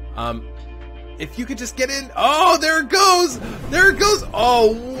 If you could just get in. Oh, there it goes. There it goes.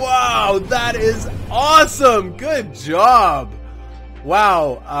 Oh, wow, that is awesome. Good job.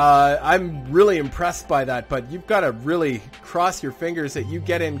 Wow, I'm really impressed by that, but you've got to really cross your fingers that you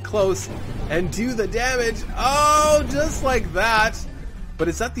get in close and do the damage. Oh, just like that. But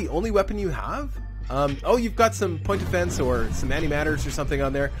is that the only weapon you have? Oh, you've got some point defense or some antimatters or something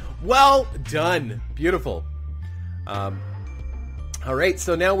on there. Well done. Beautiful. All right,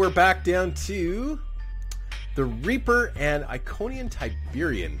 so now we're back down to the Reaper and Iconian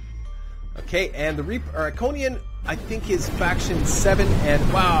Tiberian. Okay, and the Reaper, or Iconian, I think is faction 7,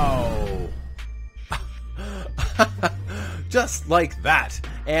 and wow. Just like that.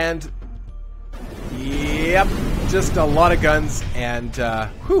 And yep, just a lot of guns, and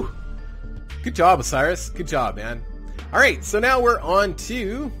whew. Good job, Osiris. Good job, man. All right, so now we're on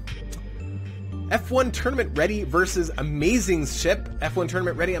to F1 Tournament Ready versus Amazing Ship. F1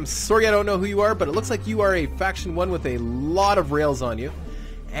 Tournament Ready. I'm sorry I don't know who you are, but it looks like you are a Faction 1 with a lot of rails on you.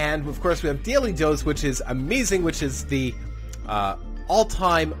 And, of course, we have Daily Dose, which is Amazing, which is the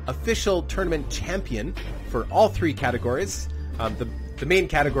all-time official tournament champion for all 3 categories. The main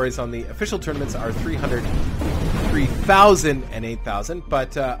categories on the official tournaments are 300, 3,000, and 8,000.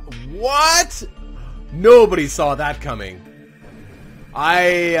 But what? Nobody saw that coming. I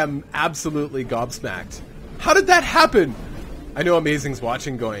am absolutely gobsmacked. How did that happen? I know Amazing's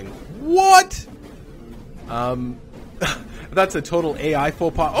watching going, what? That's a total AI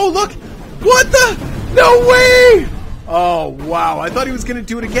faux pas. Oh, look! What the? No way! Oh, wow. I thought he was going to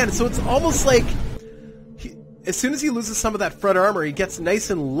do it again. So it's almost like as soon as he loses some of that front armor, he gets nice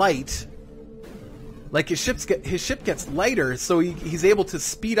and light. Like his ship gets lighter, so he's able to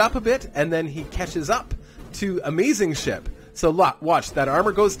speed up a bit, and then he catches up to Amazing Ship. So watch, that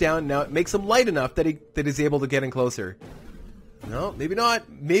armor goes down. Now it makes him light enough that he's able to get in closer. No, maybe not.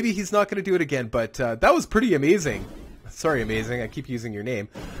 Maybe he's not going to do it again, but that was pretty amazing. Sorry, Amazing. I keep using your name.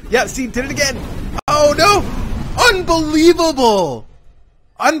 Yeah, see, did it again. Oh, no! Unbelievable!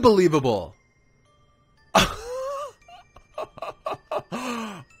 Unbelievable.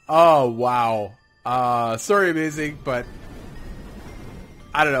 Oh, wow. Sorry, Amazing, but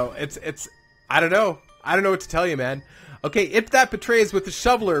I don't know. I don't know. I don't know what to tell you, man. Okay, If That Betrays with the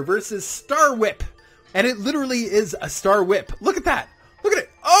Shoveler versus Star Whip. And it literally is a Star Whip. Look at that. Look at it.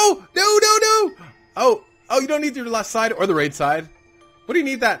 Oh, no. Oh, you don't need your left side or the right side. What do you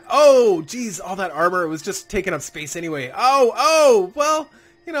need that? Oh, geez, all that armor was just taking up space anyway. Oh, well,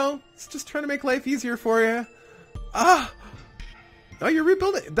 you know, it's just trying to make life easier for you. Oh, you're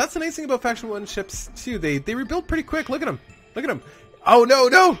rebuilding. That's the nice thing about Faction 1 ships, too. They rebuild pretty quick. Look at them. Look at them. Oh,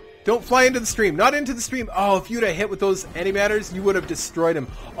 no. Don't fly into the stream. Not into the stream. Oh, if you'd have hit with those antimatters, you would have destroyed him.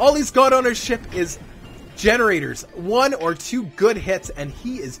 All he's got on his ship is generators. 1 or 2 good hits, and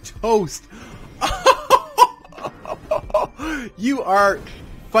he is toast. You are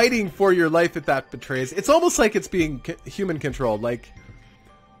fighting for your life If That Betrays. It's almost like it's being human controlled. Like,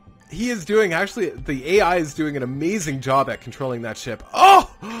 he is doing, actually, the AI is doing an amazing job at controlling that ship.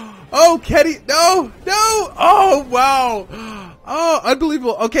 Oh, Kenny, no, oh, wow, oh,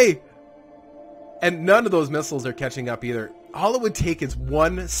 unbelievable, okay, and none of those missiles are catching up either. All it would take is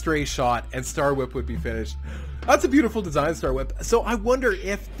one stray shot and Star Whip would be finished. That's a beautiful design, Star Whip. So I wonder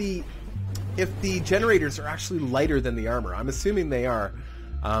if the generators are actually lighter than the armor. I'm assuming they are.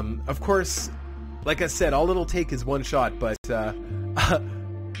 Of course, like I said, all it'll take is one shot, but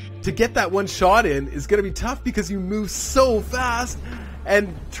to get that one shot in is going to be tough because you move so fast,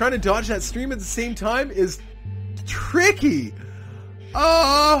 and trying to dodge that stream at the same time is tricky.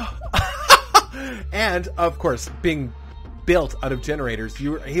 And, of course, being built out of generators,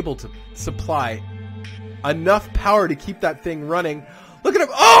 you were able to supply enough power to keep that thing running. Look at him.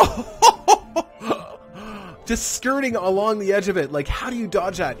 Oh! Just skirting along the edge of it. Like, how do you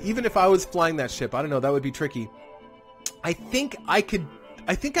dodge that? Even if I was flying that ship, I don't know, that would be tricky. I think I could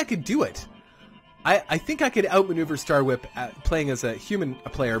do it. I think I could outmaneuver Star Whip playing as a human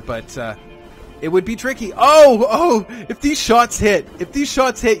player, but it would be tricky. Oh! If these shots hit,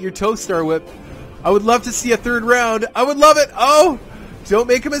 you're toast, Star Whip. I would love to see a third round. I would love it. Oh, don't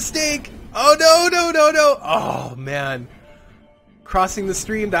make a mistake. Oh, no. Oh, man. Crossing the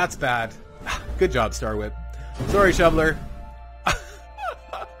stream, that's bad. Good job, Star Whip. Sorry, Shoveler.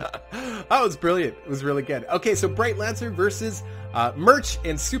 That was brilliant. It was really good. Okay, so Bright Lancer versus Merch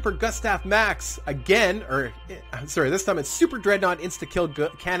in Super Gustav Max again, this time it's Super Dreadnought Insta-Kill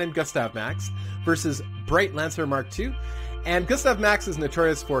Cannon Gustav Max versus Bright Lancer Mark II. And Gustav Max is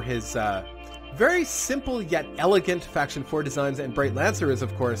notorious for his very simple yet elegant Faction 4 designs, and Bright Lancer is,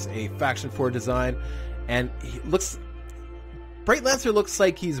 of course, a Faction 4 design. And Bright Lancer looks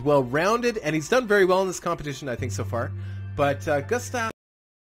like he's well-rounded, and he's done very well in this competition, I think, so far. But Gustav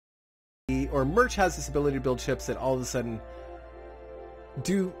or Merch has this ability to build ships that all of a sudden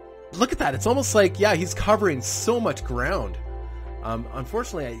look at that. It's almost like, yeah, he's covering so much ground.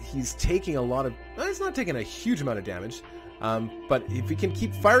 Unfortunately, he's taking he's not taking a huge amount of damage. But if he can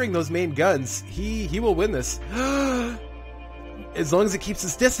keep firing those main guns, he will win this. As long as it keeps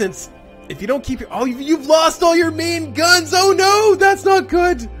his distance. If you don't keep you've lost all your main guns. Oh no, that's not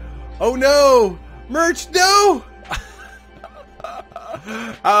good. Oh no, Merch, no.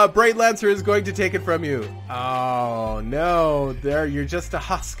 Bright Lancer is going to take it from you. Oh no, you're just a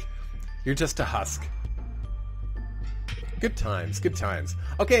husk. You're just a husk. Good times, good times.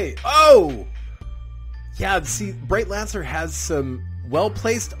 Okay, oh! Yeah, see, Bright Lancer has some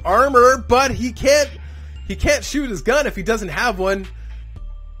well-placed armor, but he can't shoot his gun if he doesn't have one.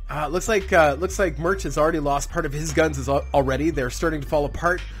 Looks like Merch has already lost part of his guns already. They're starting to fall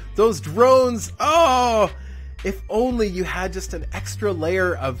apart. Those drones, oh! If only you had just an extra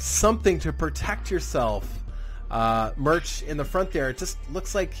layer of something to protect yourself. Merch in the front there, it just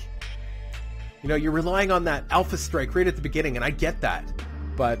looks like, you're relying on that Alpha Strike right at the beginning, and I get that.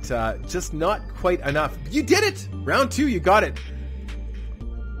 But just not quite enough. You did it! Round 2, you got it.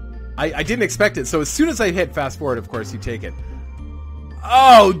 I didn't expect it, so as soon as I hit fast forward, of course, you take it.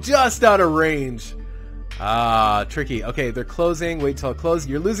 Oh, just out of range. Tricky. Okay, they're closing. Wait till it closes.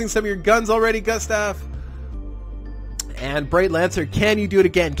 You're losing some of your guns already, Gustav. And Bright Lancer, can you do it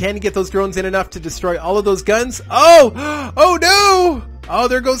again? Can you get those drones in enough to destroy all of those guns? Oh! Oh no! Oh,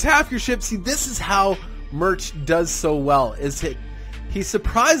 there goes half your ship. See, this is how Merch does so well, he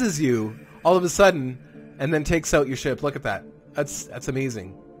surprises you all of a sudden and then takes out your ship. Look at that. That's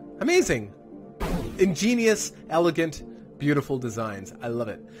amazing. Amazing. Ingenious, elegant, beautiful designs. I love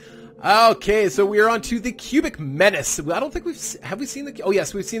it. Okay, so we are on to the Cubic Menace. I don't think have we seen oh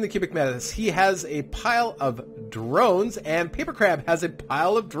yes, we've seen the Cubic Menace. He has a pile of drones, and Paper Crab has a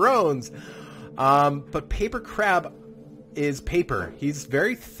pile of drones. But Paper Crab is paper. He's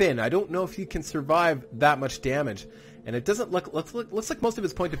very thin. I don't know if he can survive that much damage. And it doesn't looks like most of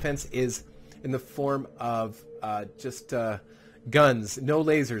his point defense is in the form of just guns, no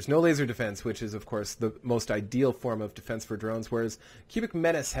lasers, no laser defense, which is, of course, the most ideal form of defense for drones, whereas Cubic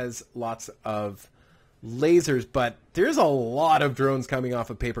Menace has lots of lasers, but there's a lot of drones coming off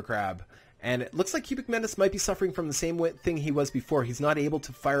of Paper Crab. And it looks like Cubic Menace might be suffering from the same thing he was before. He's not able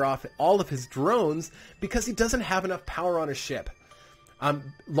to fire off all of his drones because he doesn't have enough power on his ship.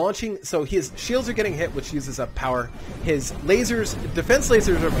 So his shields are getting hit, which uses up power. His lasers, defense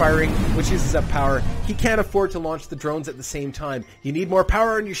lasers are firing, which uses up power. He can't afford to launch the drones at the same time. You need more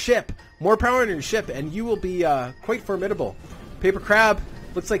power on your ship. More power on your ship, and you will be quite formidable. Paper Crab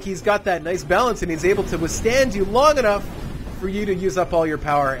looks like he's got that nice balance, and he's able to withstand you long enough for you to use up all your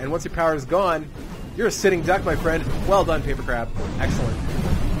power. And once your power is gone, you're a sitting duck, my friend. Well done, Paper Crab. Excellent.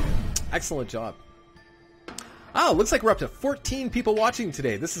 Excellent job. Oh, looks like we're up to 14 people watching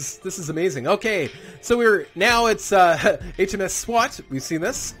today. This is amazing. Okay, so it's HMS SWAT. We've seen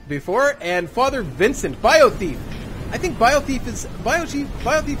this before, and Father Vincent, Biothief. I think Biothief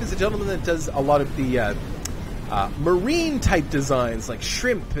is a gentleman that does a lot of the marine type designs, like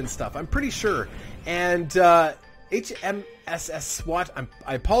shrimp and stuff. I'm pretty sure. And HMSS SWAT.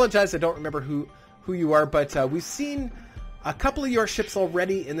 I apologize. I don't remember who you are, but we've seen a couple of your ships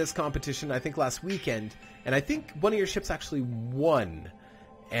already in this competition. I think last weekend. And I think one of your ships actually won.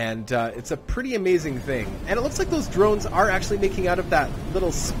 And it's a pretty amazing thing. And it looks like those drones are actually making out of that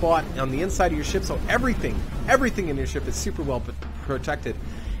little spot on the inside of your ship. So everything in your ship is super well protected.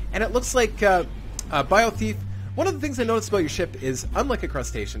 And it looks like Biothief, one of the things I noticed about your ship is, unlike a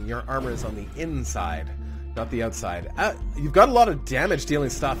crustacean, your armor is on the inside, not the outside. You've got a lot of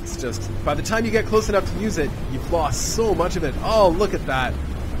damage-dealing stuff. It's just, by the time you get close enough to use it, you've lost so much of it. Oh, look at that.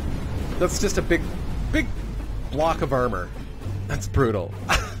 That's just a big block of armor. That's brutal.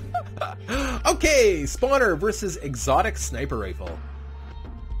 Okay, Spawner versus Exotic Sniper Rifle.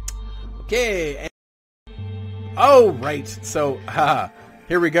 Okay. Oh, right. So,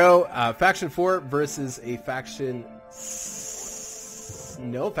 Here we go. Faction 4 versus a faction...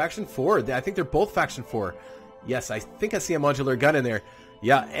 No, faction 4. I think they're both faction 4. Yes, I think I see a modular gun in there.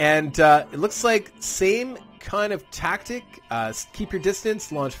 Yeah, and it looks like same kind of tactic. Keep your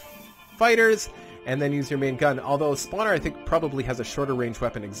distance, launch fighters, and then use your main gun. Although Spawner, I think, probably has a shorter range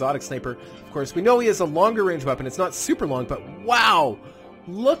weapon. Exotic Sniper, of course, we know he has a longer range weapon. It's not super long, but wow!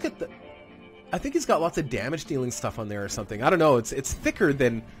 Look at the... I think he's got lots of damage dealing stuff on there or something. I don't know. It's thicker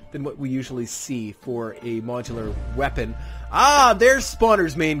than what we usually see for a modular weapon. Ah, there's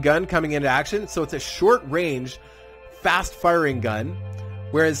Spawner's main gun coming into action. So it's a short range, fast firing gun.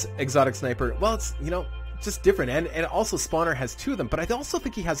 Whereas Exotic Sniper, well, it's, you know, just different. And also Spawner has 2 of them. But I also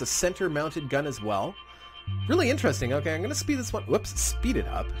think he has a center mounted gun as well. Really interesting. Okay, I'm going to speed this one. Whoops, speed it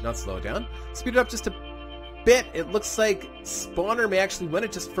up, not slow it down. Speed it up just a bit. It looks like Spawner may actually win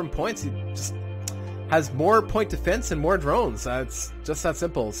it just from points. He just has more point defense and more drones. It's just that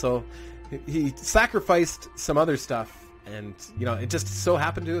simple. So he sacrificed some other stuff, and you know, it just so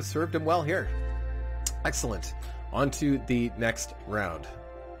happened to have served him well here. Excellent. On to the next round.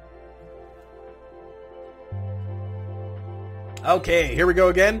 Okay, here we go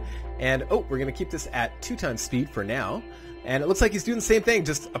again. And oh, we're going to keep this at 2 times speed for now. And it looks like he's doing the same thing,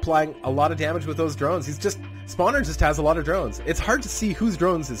 just applying a lot of damage with those drones. Spawner just has a lot of drones. It's hard to see whose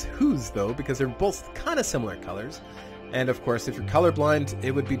drones is whose, though, because they're both kind of similar colors. And, of course, if you're colorblind, it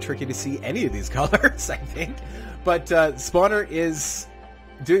would be tricky to see any of these colors, I think. But Spawner is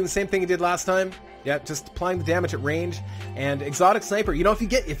doing the same thing he did last time. Yeah, just applying the damage at range. And Exotic Sniper, you know, if he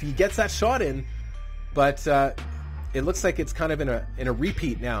gets that shot in, but it looks like it's kind of in a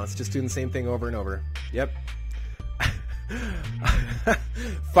repeat now. It's just doing the same thing over and over. Yep.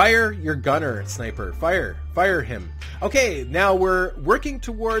 Fire your gunner, Sniper. Fire him. Okay, now we're working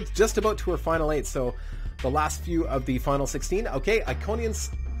towards just about to our final 8. So the last few of the final 16. Okay,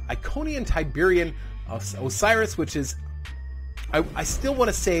 Iconian Tiberian Osiris, which is, I still want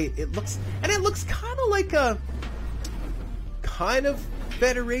to say it looks kind of like a kind of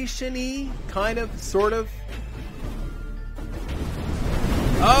Federation-y, kind of, sort of.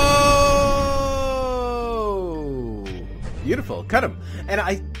 Oh, beautiful. Cut him. And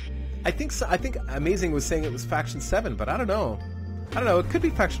I think so, I think Amazing was saying it was Faction 7, but I don't know. It could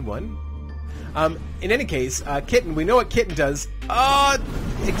be Faction 1. In any case, Kitten, we know what Kitten does.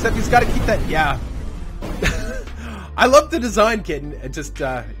 Except he's got to keep that. Yeah. I love the design, Kitten. It just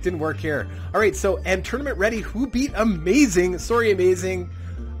didn't work here. All right, so, and Tournament Ready, who beat Amazing? Sorry, Amazing.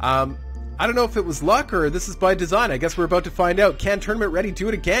 I don't know if it was luck or this is by design. I guess we're about to find out. Can Tournament Ready do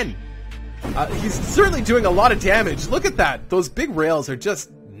it again? He's certainly doing a lot of damage. Look at that. Those big rails are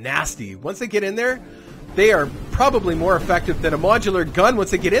just nasty. Once they get in there, they are probably more effective than a modular gun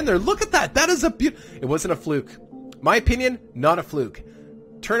once they get in there. Look at that. That is it wasn't a fluke. My opinion, not a fluke.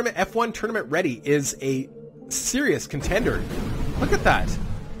 Tournament F1 Tournament Ready is a serious contender. Look at that.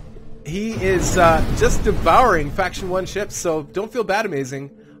 He is just devouring Faction 1 ships, so don't feel bad,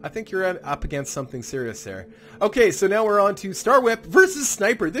 Amazing. I think you're up against something serious there. Okay, so now we're on to Star Whip versus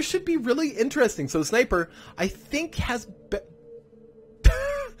Sniper. This should be really interesting. So Sniper, I think, has...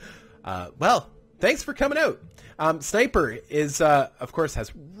 well, thanks for coming out. Sniper is, of course,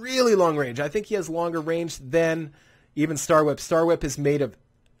 has really long range. I think he has longer range than even Star Whip. Star Whip is made of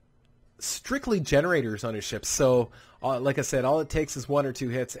strictly generators on his ship. So, like I said, all it takes is 1 or 2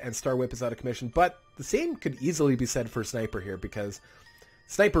 hits and Star Whip is out of commission. But the same could easily be said for Sniper here, because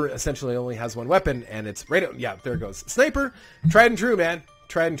Sniper essentially only has 1 weapon, and it's right out. Yeah, there it goes. Sniper, tried and true, man.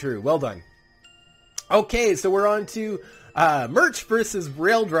 Tried and true. Well done. Okay, so we're on to Merch versus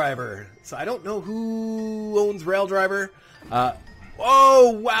Rail Driver. So I don't know who owns Rail Driver.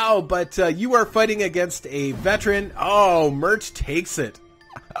 Oh, wow, but you are fighting against a veteran. Oh, Merch takes it.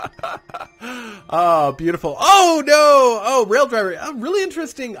 Oh, beautiful. Oh, no. Oh, Rail Driver. Oh, really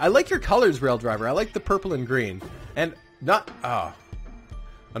interesting. I like your colors, Rail Driver. I like the purple and green. And not... Oh.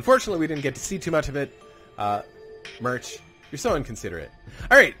 Unfortunately, we didn't get to see too much of it. Merch, you're so inconsiderate.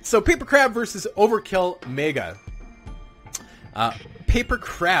 All right, so Paper Crab versus Overkill Mega. Paper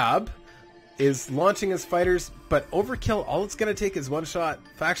Crab is launching his fighters, but Overkill, all it's going to take is 1 shot.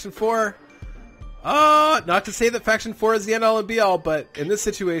 Faction 4. Not to say that Faction 4 is the end all and be all, but in this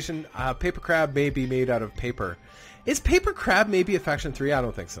situation, Paper Crab may be made out of paper. Is Paper Crab maybe a Faction 3? I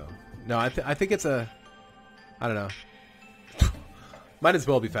don't think so. No, I think it's a... I don't know. Might as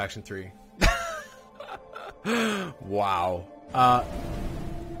well be Faction 3. Wow. I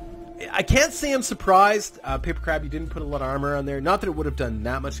can't say I'm surprised. Paper Crab, you didn't put a lot of armor on there. Not that it would have done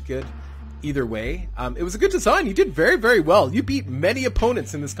that much good either way. It was a good design. You did very, very well. You beat many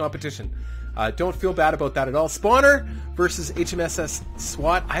opponents in this competition. Don't feel bad about that at all. Spawner versus HMSS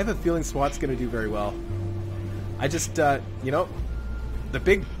SWAT. I have a feeling SWAT's going to do very well. I just, you know, the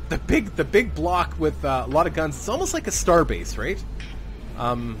big block with a lot of guns. It's almost like a star base, right?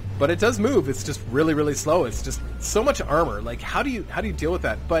 But it does move. It's just really, really slow. It's just so much armor. Like, how do you deal with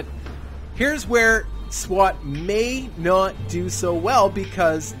that? But here's where SWAT may not do so well,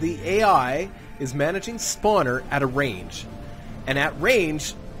 because the AI is managing Spawner at a range. And at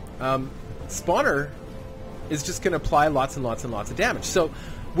range, Spawner is just going to apply lots and lots and lots of damage. So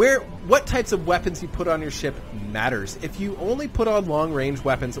what types of weapons you put on your ship matters. If you only put on long-range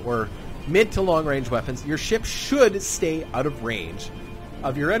weapons or mid to long-range weapons, your ship should stay out of range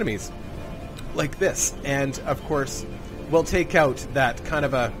of your enemies. Like this. And, of course, we'll take out that kind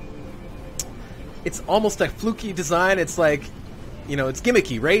of a... It's almost a fluky design. It's like, you know, it's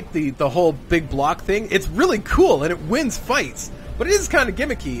gimmicky, right? The whole big block thing. It's really cool, and it wins fights. But it is kind of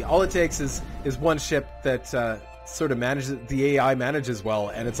gimmicky. All it takes is one ship that sort of manages, the AI manages well,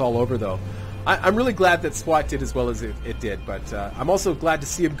 and it's all over, though. I'm really glad that SWAT did as well as it did, but I'm also glad to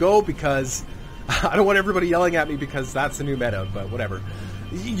see him go, because I don't want everybody yelling at me because that's the new meta, but whatever.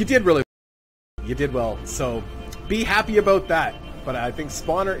 You did really well. You did well, so be happy about that. But I think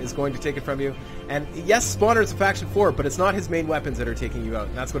Spawner is going to take it from you. And yes, Spawner is a Faction 4, but it's not his main weapons that are taking you out.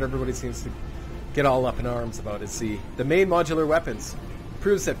 And that's what everybody seems to get all up in arms about, is the main modular weapons.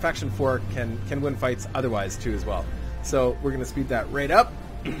 Proves that Faction 4 can win fights otherwise too as well. So we're going to speed that right up.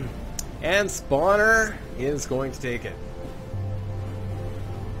 And Spawner is going to take it.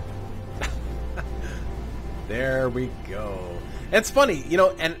 There we go. And it's funny, you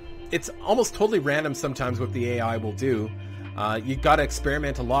know, and it's almost totally random sometimes what the AI will do. You got to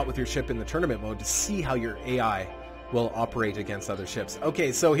experiment a lot with your ship in the tournament mode to see how your AI will operate against other ships.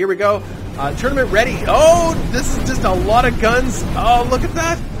 Okay, so here we go. Tournament ready. Oh, this is just a lot of guns. Oh, look at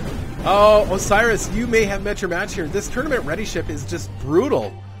that. Oh, Osiris, you may have met your match here. This tournament ready ship is just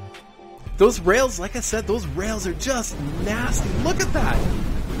brutal. Those rails, like I said, those rails are just nasty. Look at that.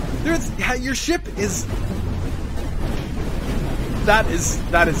 Your ship is... That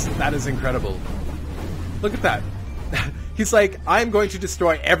is incredible. Look at that. He's like, I'm going to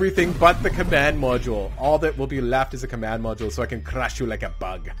destroy everything but the command module. All that will be left is a command module, so I can crush you like a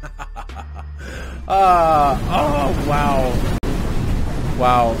bug. Oh, wow.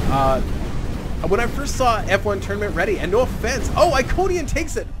 Wow. When I first saw F1 Tournament Ready, and no offense... Oh, Iconian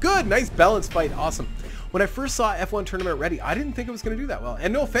takes it. Good. Nice balanced fight. Awesome. When I first saw F1 Tournament Ready, I didn't think it was going to do that well.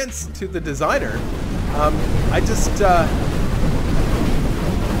 And no offense to the designer.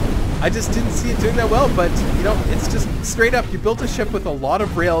 I just didn't see it doing that well, but, you know, it's just straight up. You built a ship with a lot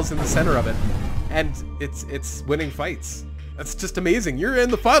of rails in the center of it, and it's winning fights. That's just amazing. You're in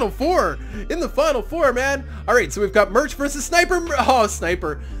the Final Four. In the Final Four, man. All right, so we've got Merch versus Sniper. Oh,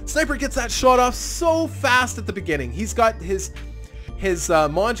 Sniper. Sniper gets that shot off so fast at the beginning. He's got his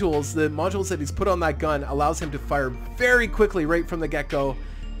modules, the modules that he's put on that gun allows him to fire very quickly right from the get-go,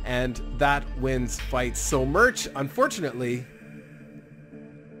 and that wins fights. So Merch, unfortunately...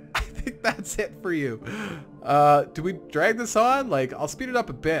 I think that's it for you. Do we drag this on? Like, I'll speed it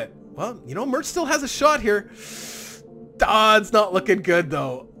up a bit. Well, you know, Merch still has a shot here. It's not looking good,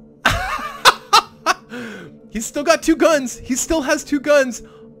 though. He's still got 2 guns. He still has 2 guns.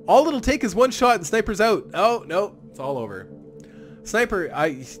 All it'll take is 1 shot and Sniper's out. Oh, no. It's all over. Sniper,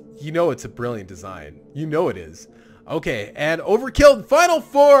 you know it's a brilliant design. You know it is. Okay, and Overkill, Final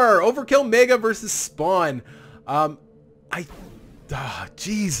Four. Overkill Mega versus Spawn.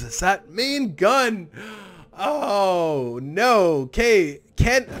 Jesus, that main gun. Oh, no.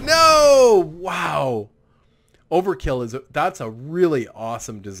 No. Wow. Overkill that's a really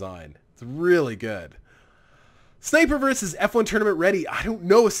awesome design. It's really good. Sniper versus F1 Tournament Ready. I don't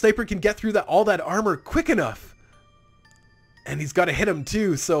know if Sniper can get through all that armor quick enough. And he's got to hit him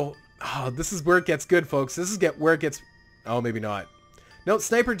too. So, this is where it gets good, folks. This is where it gets... Oh, maybe not. No,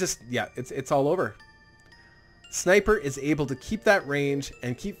 Sniper just... Yeah, it's all over. Sniper is able to keep that range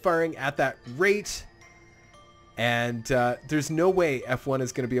and keep firing at that rate. And there's no way F1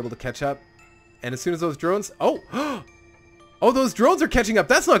 is going to be able to catch up. And as soon as those drones... Oh! Oh, those drones are catching up.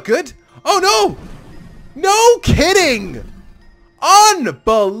 That's not good. Oh, no! No kidding!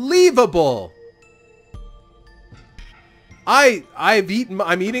 Unbelievable! I'm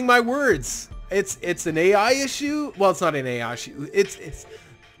eating my words. It's an AI issue. Well, it's not an AI issue. It's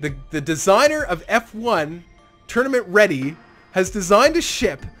the designer of F1 Tournament Ready has designed a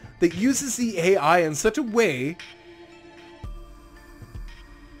ship that uses the AI in such a way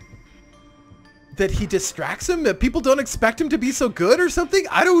that he distracts him, that people don't expect him to be so good or something.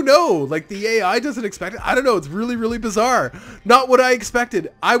 I don't know. Like the AI doesn't expect it. I don't know. It's really, really bizarre. Not what I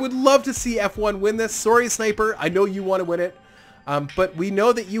expected. I would love to see F1 win this. Sorry, Sniper. I know you want to win it. But we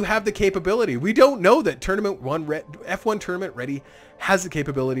know that you have the capability. We don't know that F1 Tournament Ready has the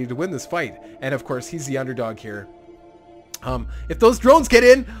capability to win this fight. And of course, he's the underdog here. If those drones get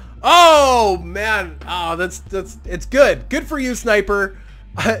in, oh man, oh, it's good. Good for you, Sniper.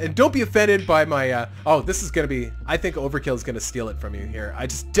 And don't be offended by my, oh, this is going to be, I think Overkill is going to steal it from you here. I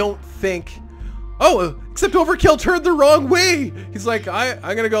just don't think, oh, except Overkill turned the wrong way. He's like, I'm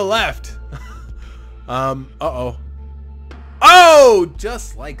going to go left. Uh-oh. Oh,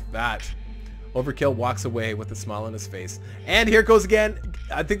 just like that. Overkill walks away with a smile on his face. And here goes again.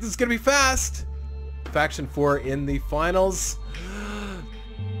 I think this is going to be fast. Faction 4 in the finals.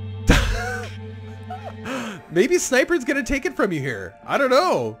 Maybe Sniper's going to take it from you here. I don't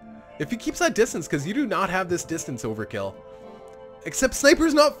know. If he keeps that distance, because you do not have this distance, Overkill. Except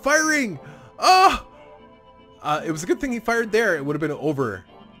Sniper's not firing. Oh! It was a good thing he fired there. It would have been over.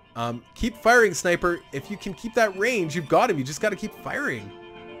 Keep firing, Sniper. If you can keep that range, you've got him. You just got to keep firing.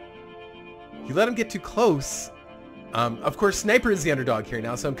 You let him get too close. Of course, Sniper is the underdog here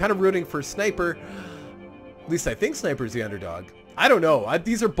now, so I'm kind of rooting for Sniper. At least I think Sniper is the underdog. I don't know.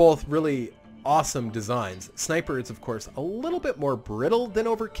 These are both really awesome designs. Sniper is, of course, a little bit more brittle than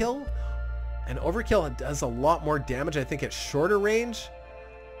Overkill. And Overkill does a lot more damage, I think, at shorter range.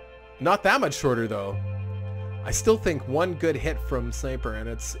 Not that much shorter, though. I still think one good hit from Sniper and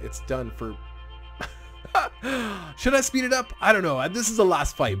it's done for... Should I speed it up? I don't know. This is the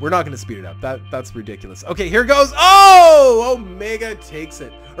last fight. We're not going to speed it up. That's ridiculous. Okay, here goes. Oh! Omega takes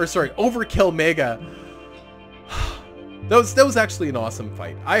it. Or sorry, Overkill Mega. That was actually an awesome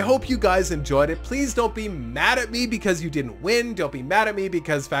fight. I hope you guys enjoyed it. Please don't be mad at me because you didn't win. Don't be mad at me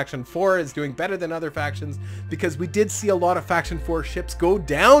because Faction 4 is doing better than other factions, because we did see a lot of Faction 4 ships go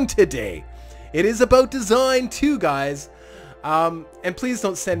down today. It is about design too, guys. And please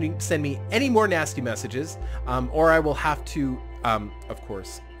don't send me any more nasty messages, or I will have to, of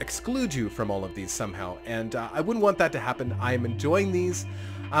course, exclude you from all of these somehow. And I wouldn't want that to happen. I am enjoying these.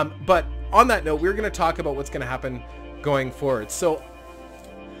 But on that note, we're going to talk about what's going to happen going forward. So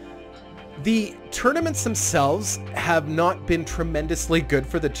the tournaments themselves have not been tremendously good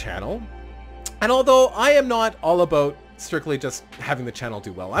for the channel. And although I am not all about strictly just having the channel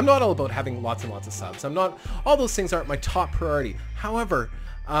do well, I'm not all about having lots and lots of subs. All those things aren't my top priority. However,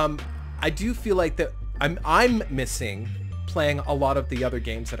 I do feel like that I'm missing playing a lot of the other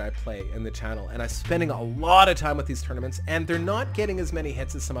games that I play in the channel, and I'm spending a lot of time with these tournaments, and they're not getting as many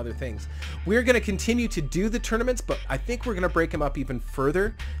hits as some other things. We're going to continue to do the tournaments, but I think we're going to break them up even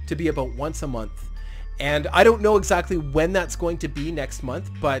further to be about once a month. And I don't know exactly when that's going to be next month,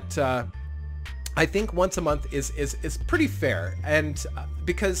 but I think once a month is pretty fair. And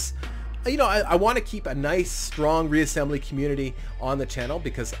because, you know, I want to keep a nice, strong Reassembly community on the channel,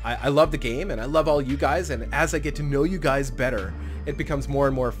 because I love the game and I love all you guys. And as I get to know you guys better, it becomes more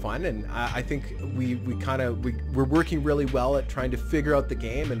and more fun. And I think we're working really well at trying to figure out the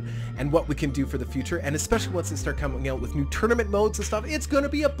game and what we can do for the future. And especially once they start coming out with new tournament modes and stuff, it's going to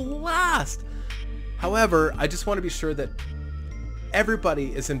be a blast. However, I just want to be sure that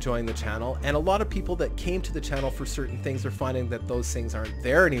everybody is enjoying the channel, and a lot of people that came to the channel for certain things are finding that those things aren't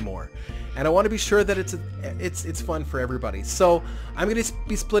there anymore. And I want to be sure that it's fun for everybody. So I'm going to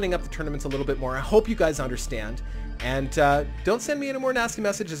be splitting up the tournaments a little bit more. I hope you guys understand. And don't send me any more nasty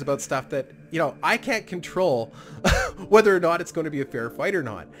messages about stuff that, you know, I can't control whether or not it's going to be a fair fight or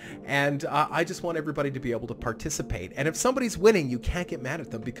not. And I just want everybody to be able to participate. And if somebody's winning, you can't get mad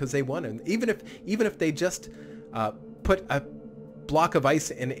at them because they won. And even if they just put a block of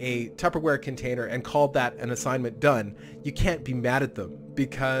ice in a Tupperware container and called that an assignment done, you can't be mad at them,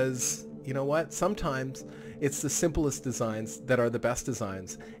 because you know what? Sometimes it's the simplest designs that are the best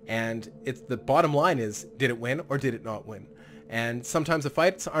designs, and it's the bottom line is, did it win or did it not win? And sometimes the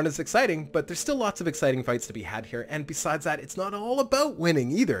fights aren't as exciting, but there's still lots of exciting fights to be had here. And besides that, it's not all about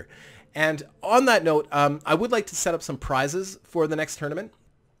winning either. And on that note, I would like to set up some prizes for the next tournament.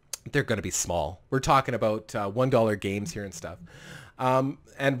 They're going to be small. We're talking about $1 games here and stuff.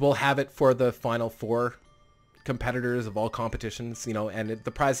 And we'll have it for the final 4 competitors of all competitions, you know, and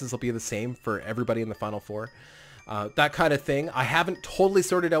the prizes will be the same for everybody in the final 4. That kind of thing. I haven't totally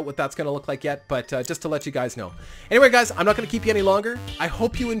sorted out what that's going to look like yet, but just to let you guys know. Anyway, guys, I'm not going to keep you any longer. I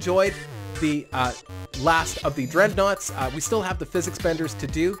hope you enjoyed the last of the Dreadnoughts. We still have the physics benders to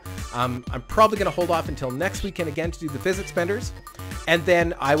do. I'm probably going to hold off until next weekend again to do the physics benders. And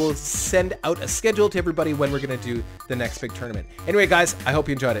then I will send out a schedule to everybody when we're going to do the next big tournament. Anyway, guys, I hope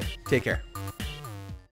you enjoyed it. Take care.